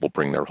having people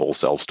bring their whole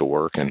selves to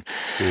work. And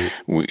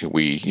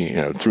we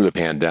through the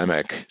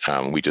pandemic,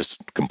 we just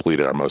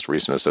completed our most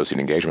recent associate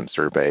engagement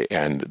survey,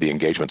 and the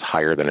engagement's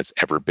higher than it's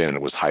ever been.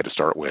 It was high to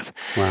start with,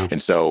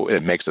 and so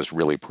it makes us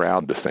really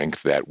proud to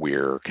think that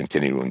we're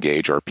continuing to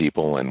engage our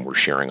people and we're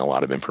sharing a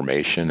lot of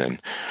information. And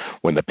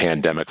when the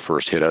pandemic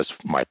first hit us,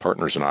 my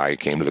partners and I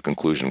came to the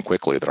conclusion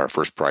quickly that our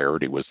first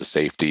priority was the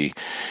safety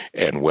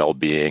and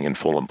well-being and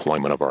full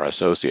employment of our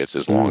associates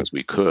as long as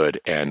we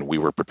could. And we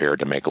were prepared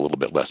to make a little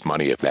bit less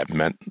money if that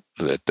meant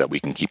that we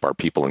can keep our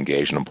people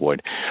engaged and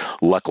employed.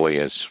 Luckily,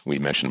 as we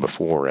mentioned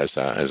before, as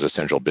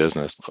essential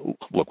business,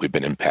 look, we've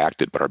been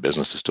impacted, but our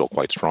business is still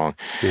quite strong.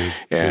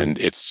 And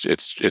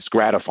it's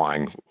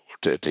gratifying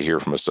to hear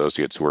from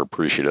associates who are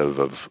appreciative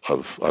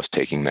of us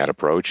taking that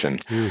approach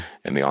and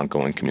the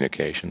ongoing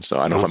communication. So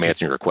I don't know if I'm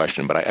answering your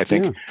question, but I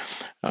think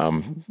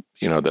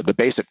the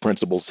basic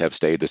principles have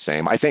stayed the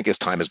same. I think as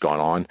time has gone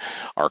on,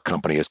 our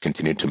company has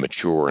continued to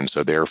mature, and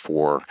so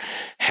therefore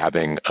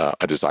having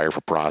a desire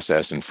for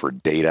process and for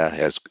data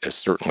has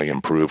certainly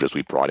improved as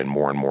we brought in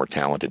more and more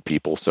talented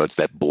people. So it's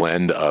that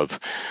blend of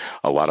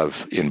a lot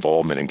of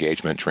involvement,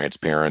 engagement,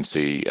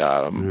 transparency.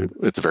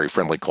 It's a very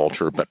friendly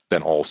culture, but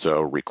then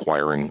also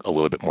requiring a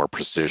little bit more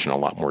precision, a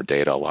lot more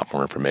data, a lot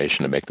more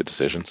information to make the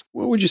decisions.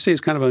 What would you say is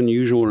kind of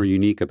unusual or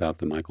unique about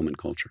the Michelman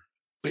culture?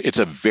 It's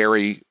a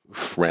very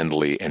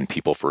friendly and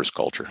people-first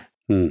culture.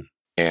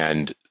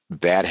 And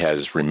that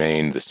has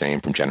remained the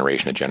same from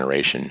generation to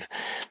generation.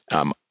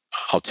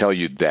 I'll tell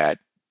you that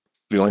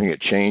the only thing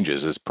that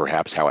changes is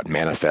perhaps how it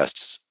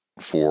manifests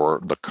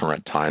for the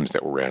current times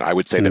that we're in. I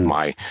would say that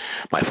my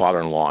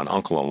father-in-law and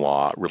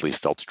uncle-in-law really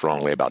felt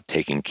strongly about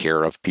taking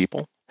care of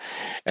people.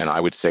 And I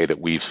would say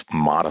that we've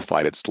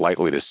modified it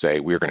slightly to say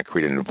we're going to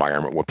create an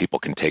environment where people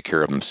can take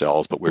care of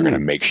themselves, but we're going to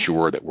make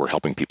sure that we're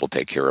helping people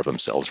take care of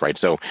themselves, right?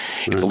 So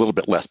it's a little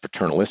bit less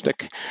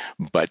paternalistic,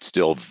 but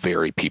still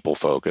very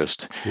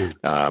people-focused.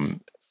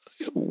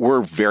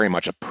 We're very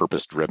much a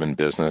purpose-driven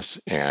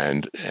business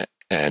and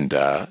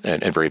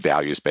very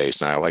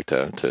values-based. And I like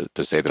to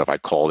say that if I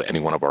called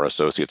any one of our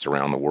associates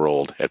around the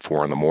world at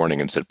 4 a.m.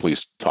 and said,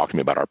 please talk to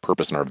me about our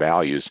purpose and our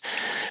values,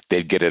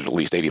 they'd get it at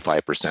least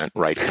 85%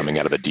 right coming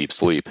out of a deep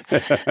sleep.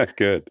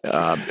 Good.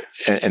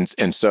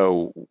 And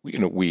so,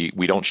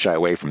 we don't shy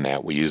away from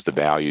that. We use the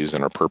values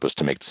and our purpose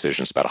to make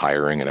decisions about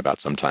hiring and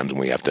about sometimes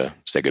when we have to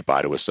say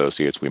goodbye to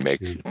associates, we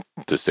make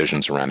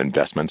decisions around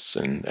investments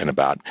and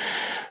about,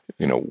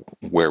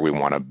 where we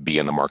want to be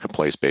in the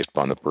marketplace based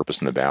upon the purpose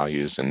and the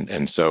values.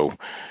 And so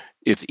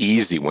it's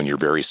easy when you're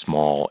very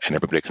small and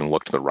everybody can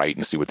look to the right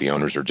and see what the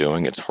owners are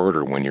doing. It's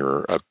harder when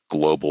you're a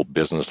global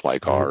business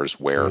like ours,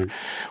 where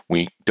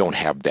we don't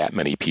have that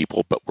many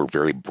people, but we're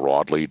very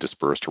broadly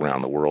dispersed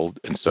around the world.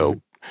 And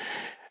so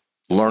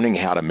learning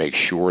how to make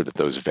sure that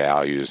those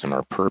values and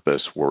our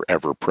purpose were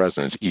ever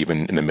present,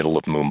 even in the middle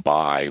of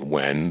Mumbai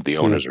when the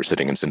owners are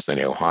sitting in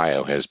Cincinnati,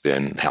 Ohio, has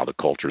been how the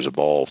culture's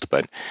evolved.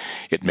 But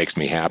it makes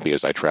me happy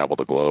as I travel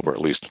the globe, or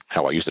at least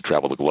how I used to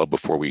travel the globe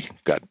before we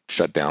got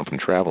shut down from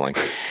traveling.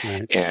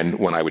 And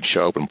when I would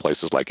show up in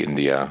places like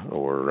India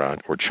or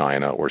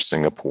China or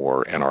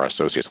Singapore, and our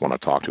associates want to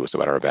talk to us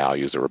about our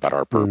values or about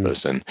our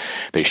purpose, and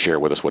they share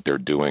with us what they're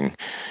doing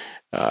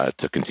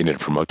to continue to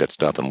promote that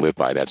stuff and live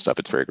by that stuff,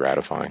 it's very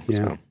gratifying.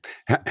 Yeah.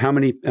 So. How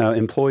many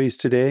employees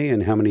today,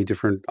 and how many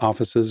different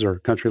offices or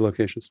country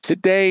locations?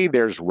 Today,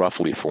 there's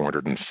roughly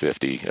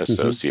 450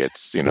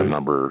 associates.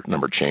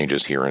 Number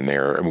changes here and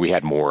there. And we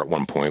had more at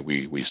one point.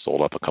 We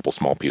sold up a couple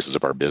small pieces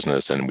of our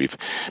business, and we've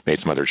made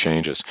some other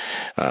changes.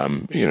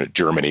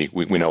 Germany,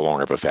 we no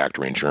longer have a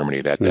factory in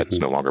Germany. That's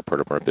no longer part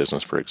of our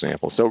business, for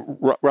example.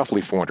 So roughly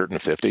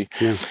 450.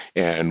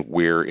 And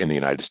we're in the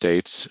United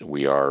States.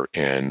 We are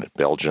in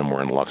Belgium.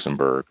 We're in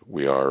Luxembourg,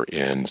 we are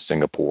in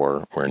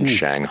Singapore, we're in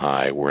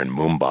Shanghai, we're in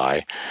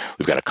Mumbai.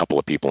 We've got a couple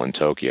of people in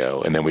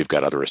Tokyo, and then we've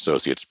got other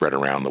associates spread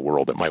around the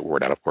world that might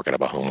work out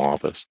of a home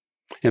office.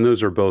 And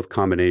those are both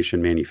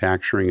combination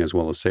manufacturing as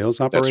well as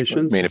sales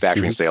operations? That's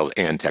manufacturing, sales,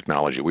 and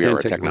technology. We are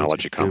a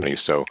technology company,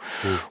 so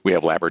we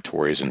have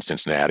laboratories in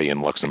Cincinnati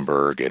and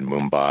Luxembourg and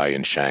Mumbai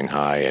and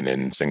Shanghai and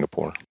in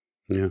Singapore.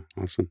 Yeah,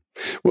 awesome.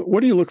 What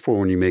do you look for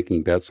when you're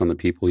making bets on the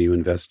people you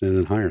invest in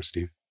and hire,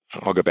 Steve?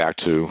 I'll go back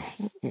to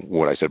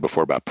what I said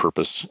before about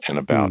purpose and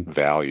about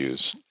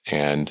values.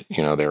 And,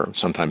 they're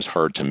sometimes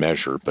hard to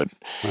measure, but,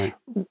 Right.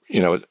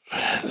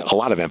 a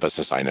lot of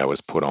emphasis I know is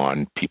put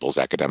on people's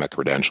academic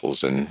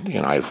credentials. And,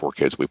 I had 4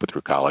 kids we put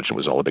through college, and it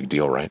was all a big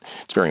deal, right?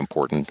 It's very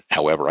important.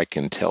 However, I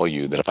can tell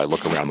you that if I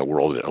look around the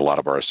world at a lot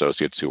of our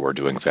associates who are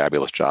doing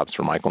fabulous jobs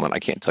for Michelman, I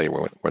can't tell you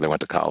where they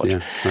went to college.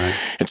 Yeah. Right.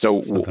 And so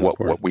It's not that what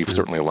important. we've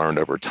certainly learned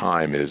over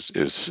time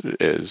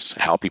is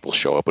how people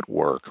show up at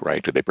work,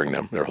 right? Do they bring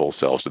their whole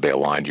selves? Do they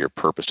align to your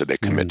purpose? Do they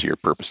commit to your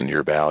purpose and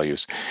your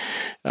values?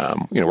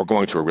 We're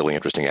going through a really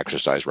interesting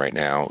exercise right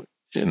now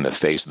in the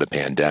face of the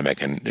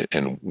pandemic,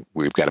 and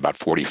we've got about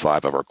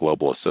 45 of our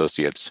global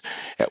associates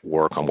at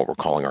work on what we're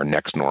calling our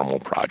next normal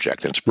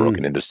project, and it's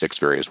broken into 6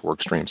 various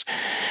work streams.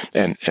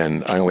 And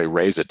I only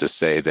raise it to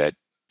say that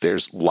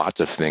there's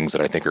lots of things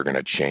that I think are going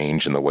to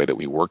change in the way that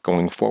we work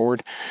going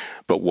forward.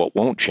 But what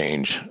won't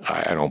change,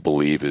 I don't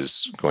believe,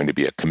 is going to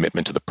be a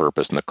commitment to the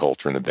purpose and the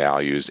culture and the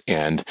values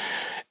and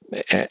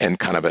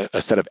kind of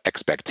a set of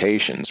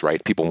expectations,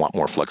 right? People want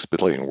more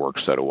flexibility in work,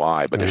 so do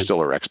I, but there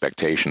still are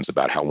expectations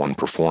about how one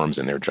performs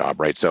in their job,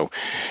 right? So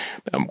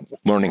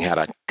learning how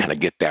to kind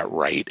of get that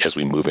right as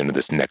we move into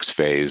this next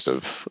phase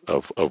of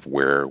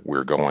where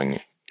we're going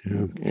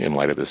in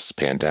light of this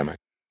pandemic.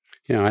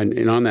 Yeah,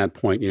 and on that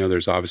point,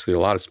 there's obviously a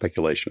lot of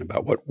speculation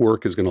about what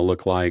work is going to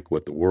look like,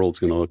 what the world's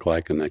going to look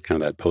like, and that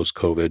kind of that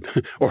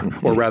post-COVID,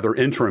 or rather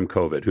interim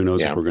COVID. Who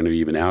knows if we're going to be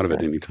even out of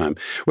it anytime?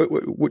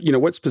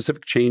 What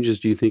specific changes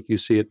do you think you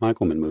see at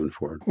Michelman moving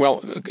forward? Well,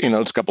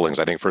 it's a couple things.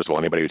 I think, first of all,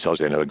 anybody who tells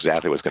you they know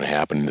exactly what's going to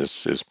happen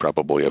is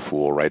probably a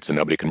fool, right? So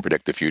nobody can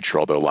predict the future,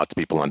 although lots of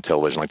people on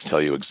television like to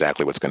tell you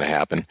exactly what's going to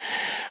happen.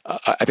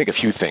 I think a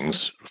few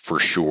things for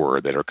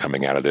sure that are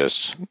coming out of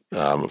this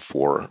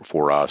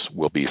for us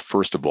will be,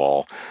 first of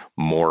all,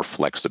 more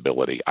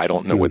flexibility. I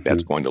don't know what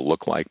that's going to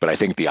look like, but I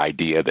think the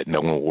idea that no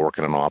one will work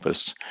in an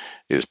office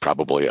is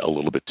probably a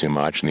little bit too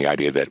much. And the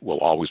idea that we'll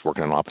always work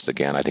in an office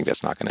again, I think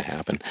that's not going to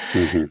happen.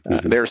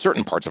 There are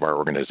certain parts of our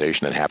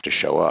organization that have to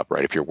show up,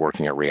 right? If you're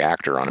working a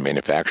reactor on a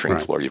manufacturing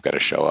floor, you've got to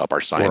show up.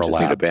 Our scientists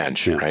need a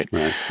bench, right?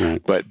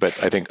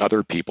 But I think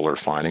other people are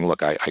finding,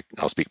 look,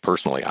 I'll speak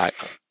personally.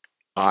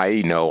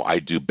 I know I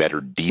do better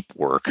deep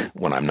work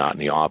when I'm not in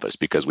the office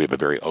because we have a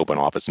very open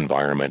office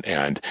environment,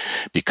 and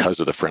because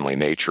of the friendly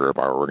nature of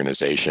our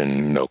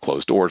organization, no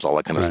closed doors, all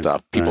that kind of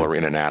stuff, people are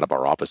in and out of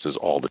our offices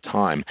all the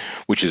time,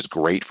 which is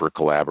great for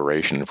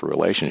collaboration and for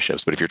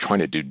relationships. But if you're trying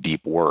to do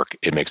deep work,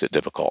 it makes it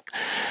difficult.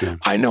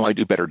 I know I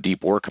do better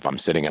deep work if I'm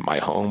sitting at my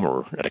home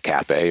or at a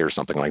cafe or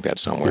something like that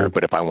somewhere.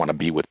 But if I want to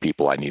be with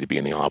people, I need to be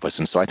in the office.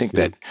 And so I think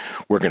that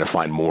we're going to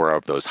find more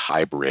of those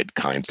hybrid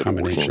kinds of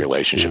working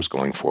relationships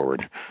going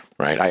forward.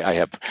 Right. I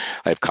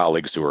have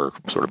colleagues who are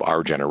sort of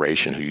our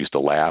generation who used to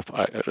laugh.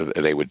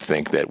 They would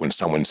think that when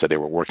someone said they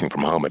were working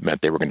from home, it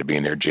meant they were going to be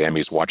in their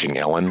jammies watching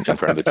Ellen in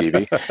front of the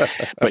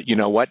TV. But you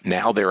know what?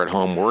 Now they're at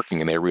home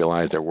working, and they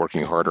realize they're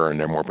working harder and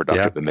they're more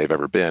productive than they've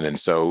ever been. And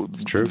so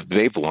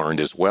they've learned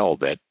as well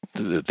that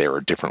there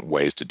are different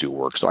ways to do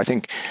work. So I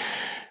think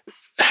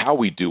how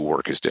we do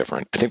work is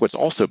different. I think what's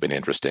also been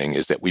interesting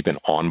is that we've been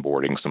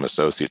onboarding some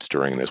associates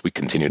during this. We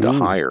continue to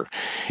hire.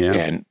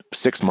 And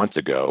 6 months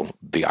ago,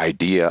 the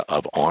idea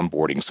of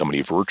onboarding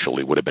somebody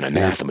virtually would have been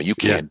anathema. You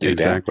can't do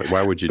that. Exactly.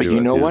 Why would you do it? But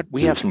you know what?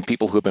 We have some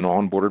people who have been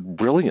onboarded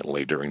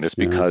brilliantly during this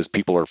because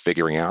people are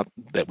figuring out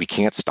that we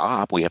can't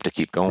stop. We have to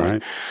keep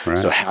going.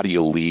 So how do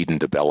you lead and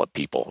develop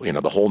people?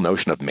 The whole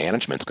notion of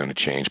management is going to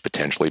change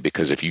potentially,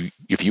 because if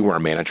you were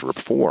a manager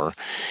before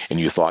and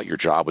you thought your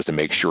job was to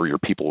make sure your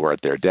people were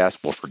at their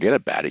desk, well, forget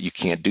about it. You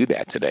can't do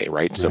that today,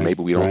 right? So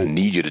maybe we don't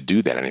need you to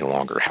do that any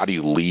longer. How do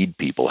you lead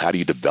people? How do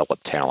you develop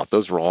talent?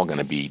 Those are all going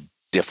to be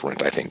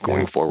different, I think,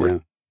 going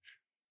forward.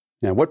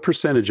 Now, what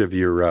percentage of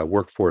your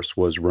workforce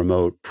was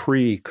remote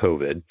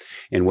pre-COVID,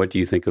 and what do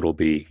you think it'll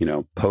be,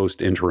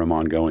 post-interim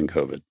ongoing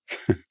COVID?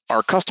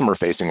 Our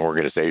customer-facing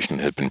organization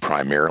has been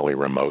primarily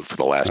remote for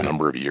the last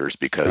number of years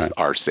because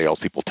our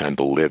salespeople tend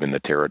to live in the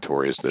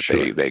territories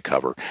that they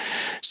cover.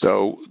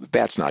 So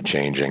that's not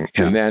changing.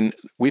 And then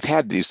we've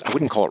had these, I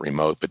wouldn't call it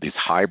remote, but these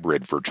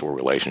hybrid virtual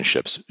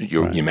relationships.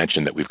 You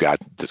mentioned that we've got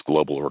this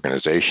global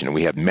organization, and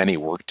we have many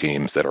work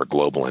teams that are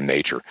global in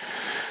nature.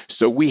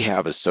 So we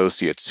have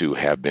associates who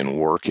have been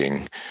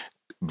working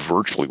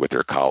virtually with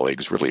their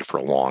colleagues really for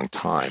a long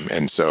time.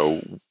 And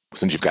so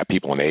since you've got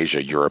people in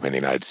Asia, Europe, and the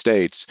United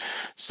States,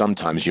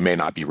 sometimes you may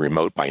not be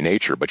remote by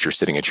nature, but you're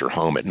sitting at your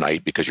home at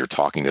night because you're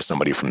talking to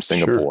somebody from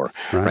Singapore,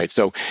 right?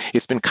 So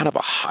it's been kind of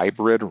a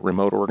hybrid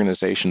remote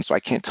organization. So I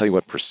can't tell you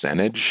what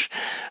percentage.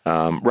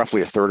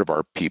 Roughly a third of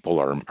our people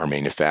are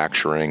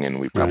manufacturing, and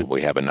we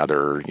probably have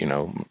another,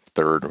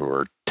 third who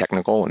are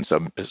technical, and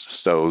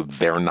so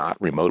they're not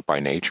remote by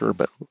nature,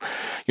 but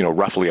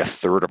roughly a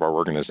third of our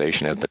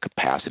organization has the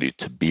capacity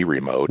to be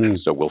remote, and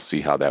so we'll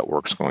see how that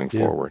works going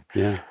forward.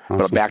 Awesome.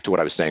 But back to what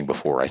I was saying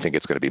before, I think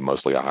it's going to be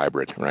mostly a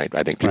hybrid, right?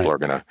 I think people are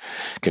going to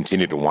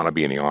continue to want to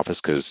be in the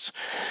office because,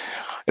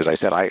 as I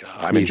said,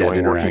 I'm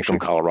enjoying working from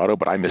Colorado,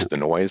 but I miss the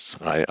noise.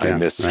 I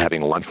miss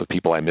having lunch with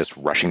people. I miss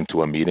rushing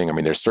to a meeting. I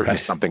mean, there's certainly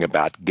something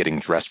about getting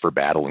dressed for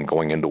battle and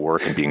going into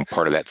work and being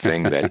part of that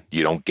thing that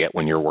you don't get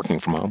when you're working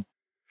from home.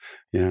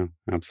 Yeah,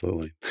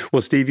 absolutely.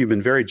 Well, Steve, you've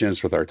been very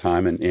generous with our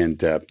time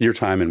and your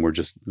time, and we're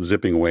just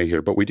zipping away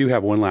here. But we do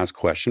have one last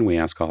question we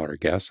ask all our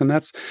guests, and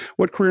that's,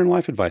 what career and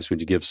life advice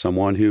would you give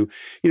someone who,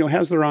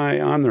 has their eye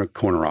on their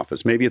corner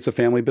office? Maybe it's a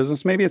family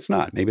business, maybe it's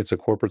not. Maybe it's a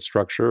corporate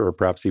structure, or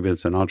perhaps even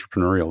it's an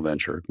entrepreneurial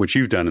venture, which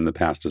you've done in the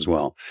past as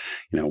well.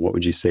 What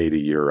would you say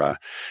to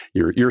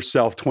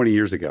yourself 20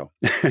 years ago,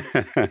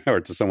 or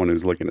to someone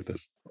who's looking at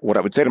this? What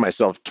I would say to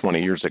myself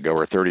 20 years ago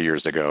or 30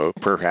 years ago,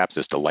 perhaps,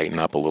 is to lighten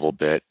up a little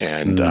bit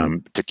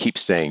and to keep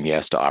saying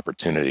yes to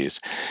opportunities.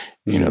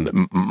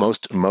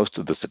 Most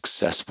of the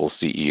successful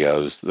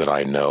CEOs that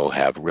I know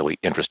have really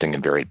interesting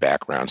and varied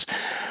backgrounds.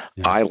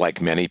 Yeah. I,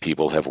 like many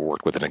people, have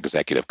worked with an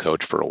executive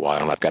coach for a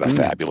while, and I've got a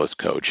fabulous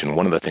coach. And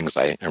one of the things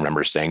I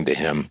remember saying to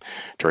him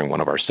during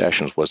one of our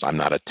sessions was, "I'm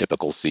not a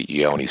typical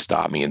CEO." And he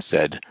stopped me and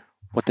said,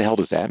 "What the hell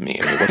does that mean?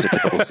 I mean, what's a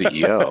typical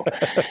CEO?"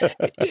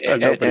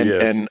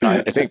 and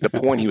I think the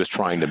point he was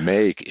trying to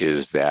make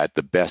is that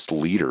the best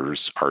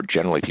leaders are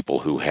generally people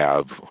who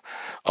have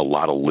a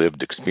lot of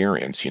lived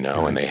experience,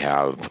 and they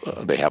have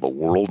a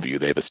worldview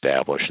they've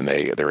established, and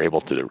they're able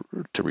to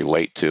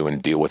relate to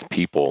and deal with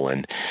people.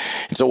 And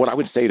so what I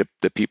would say to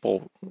the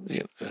people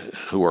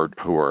who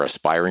are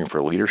aspiring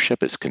for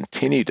leadership is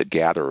continue to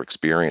gather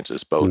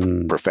experiences, both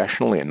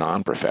professionally and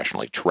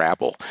non-professionally.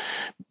 Travel,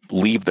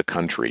 leave the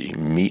country,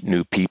 meet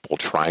new people,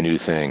 try new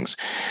things.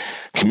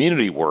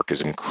 Community work is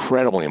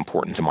incredibly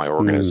important to my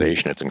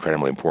organization. It's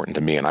incredibly important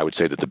to me. And I would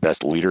say that the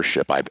best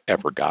leadership I've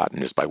ever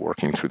gotten is by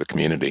working through the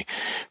community.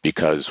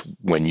 Because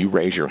when you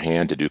raise your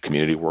hand to do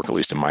community work, at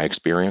least in my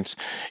experience,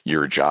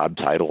 your job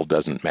title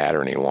doesn't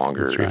matter any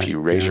longer. Right. If you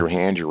raise your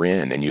hand, you're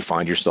in, and you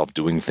find yourself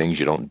doing things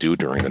you don't do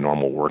during the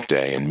normal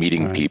workday, and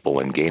meeting people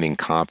and gaining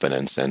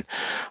confidence. And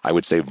I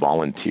would say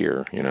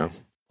volunteer,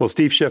 Well,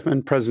 Steve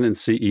Schiffman,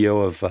 President and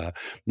CEO of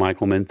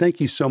Michelman,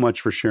 thank you so much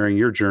for sharing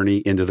your journey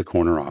into the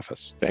corner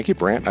office. Thank you,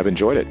 Brant. I've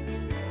enjoyed it.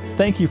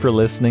 Thank you for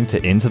listening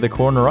to Into the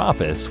Corner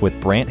Office with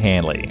Brant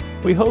Hanley.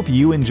 We hope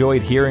you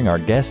enjoyed hearing our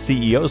guest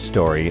CEO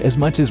story as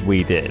much as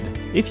we did.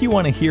 If you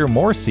want to hear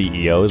more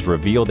CEOs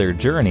reveal their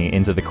journey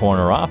into the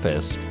corner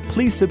office,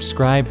 please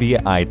subscribe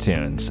via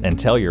iTunes and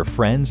tell your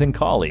friends and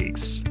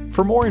colleagues.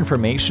 For more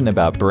information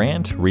about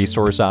Brant,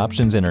 Resource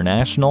Options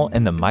International,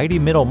 and the mighty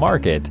middle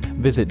market,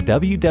 visit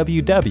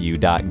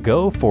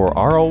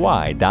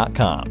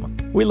www.goforroi.com.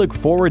 We look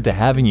forward to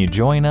having you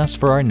join us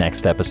for our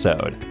next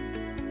episode.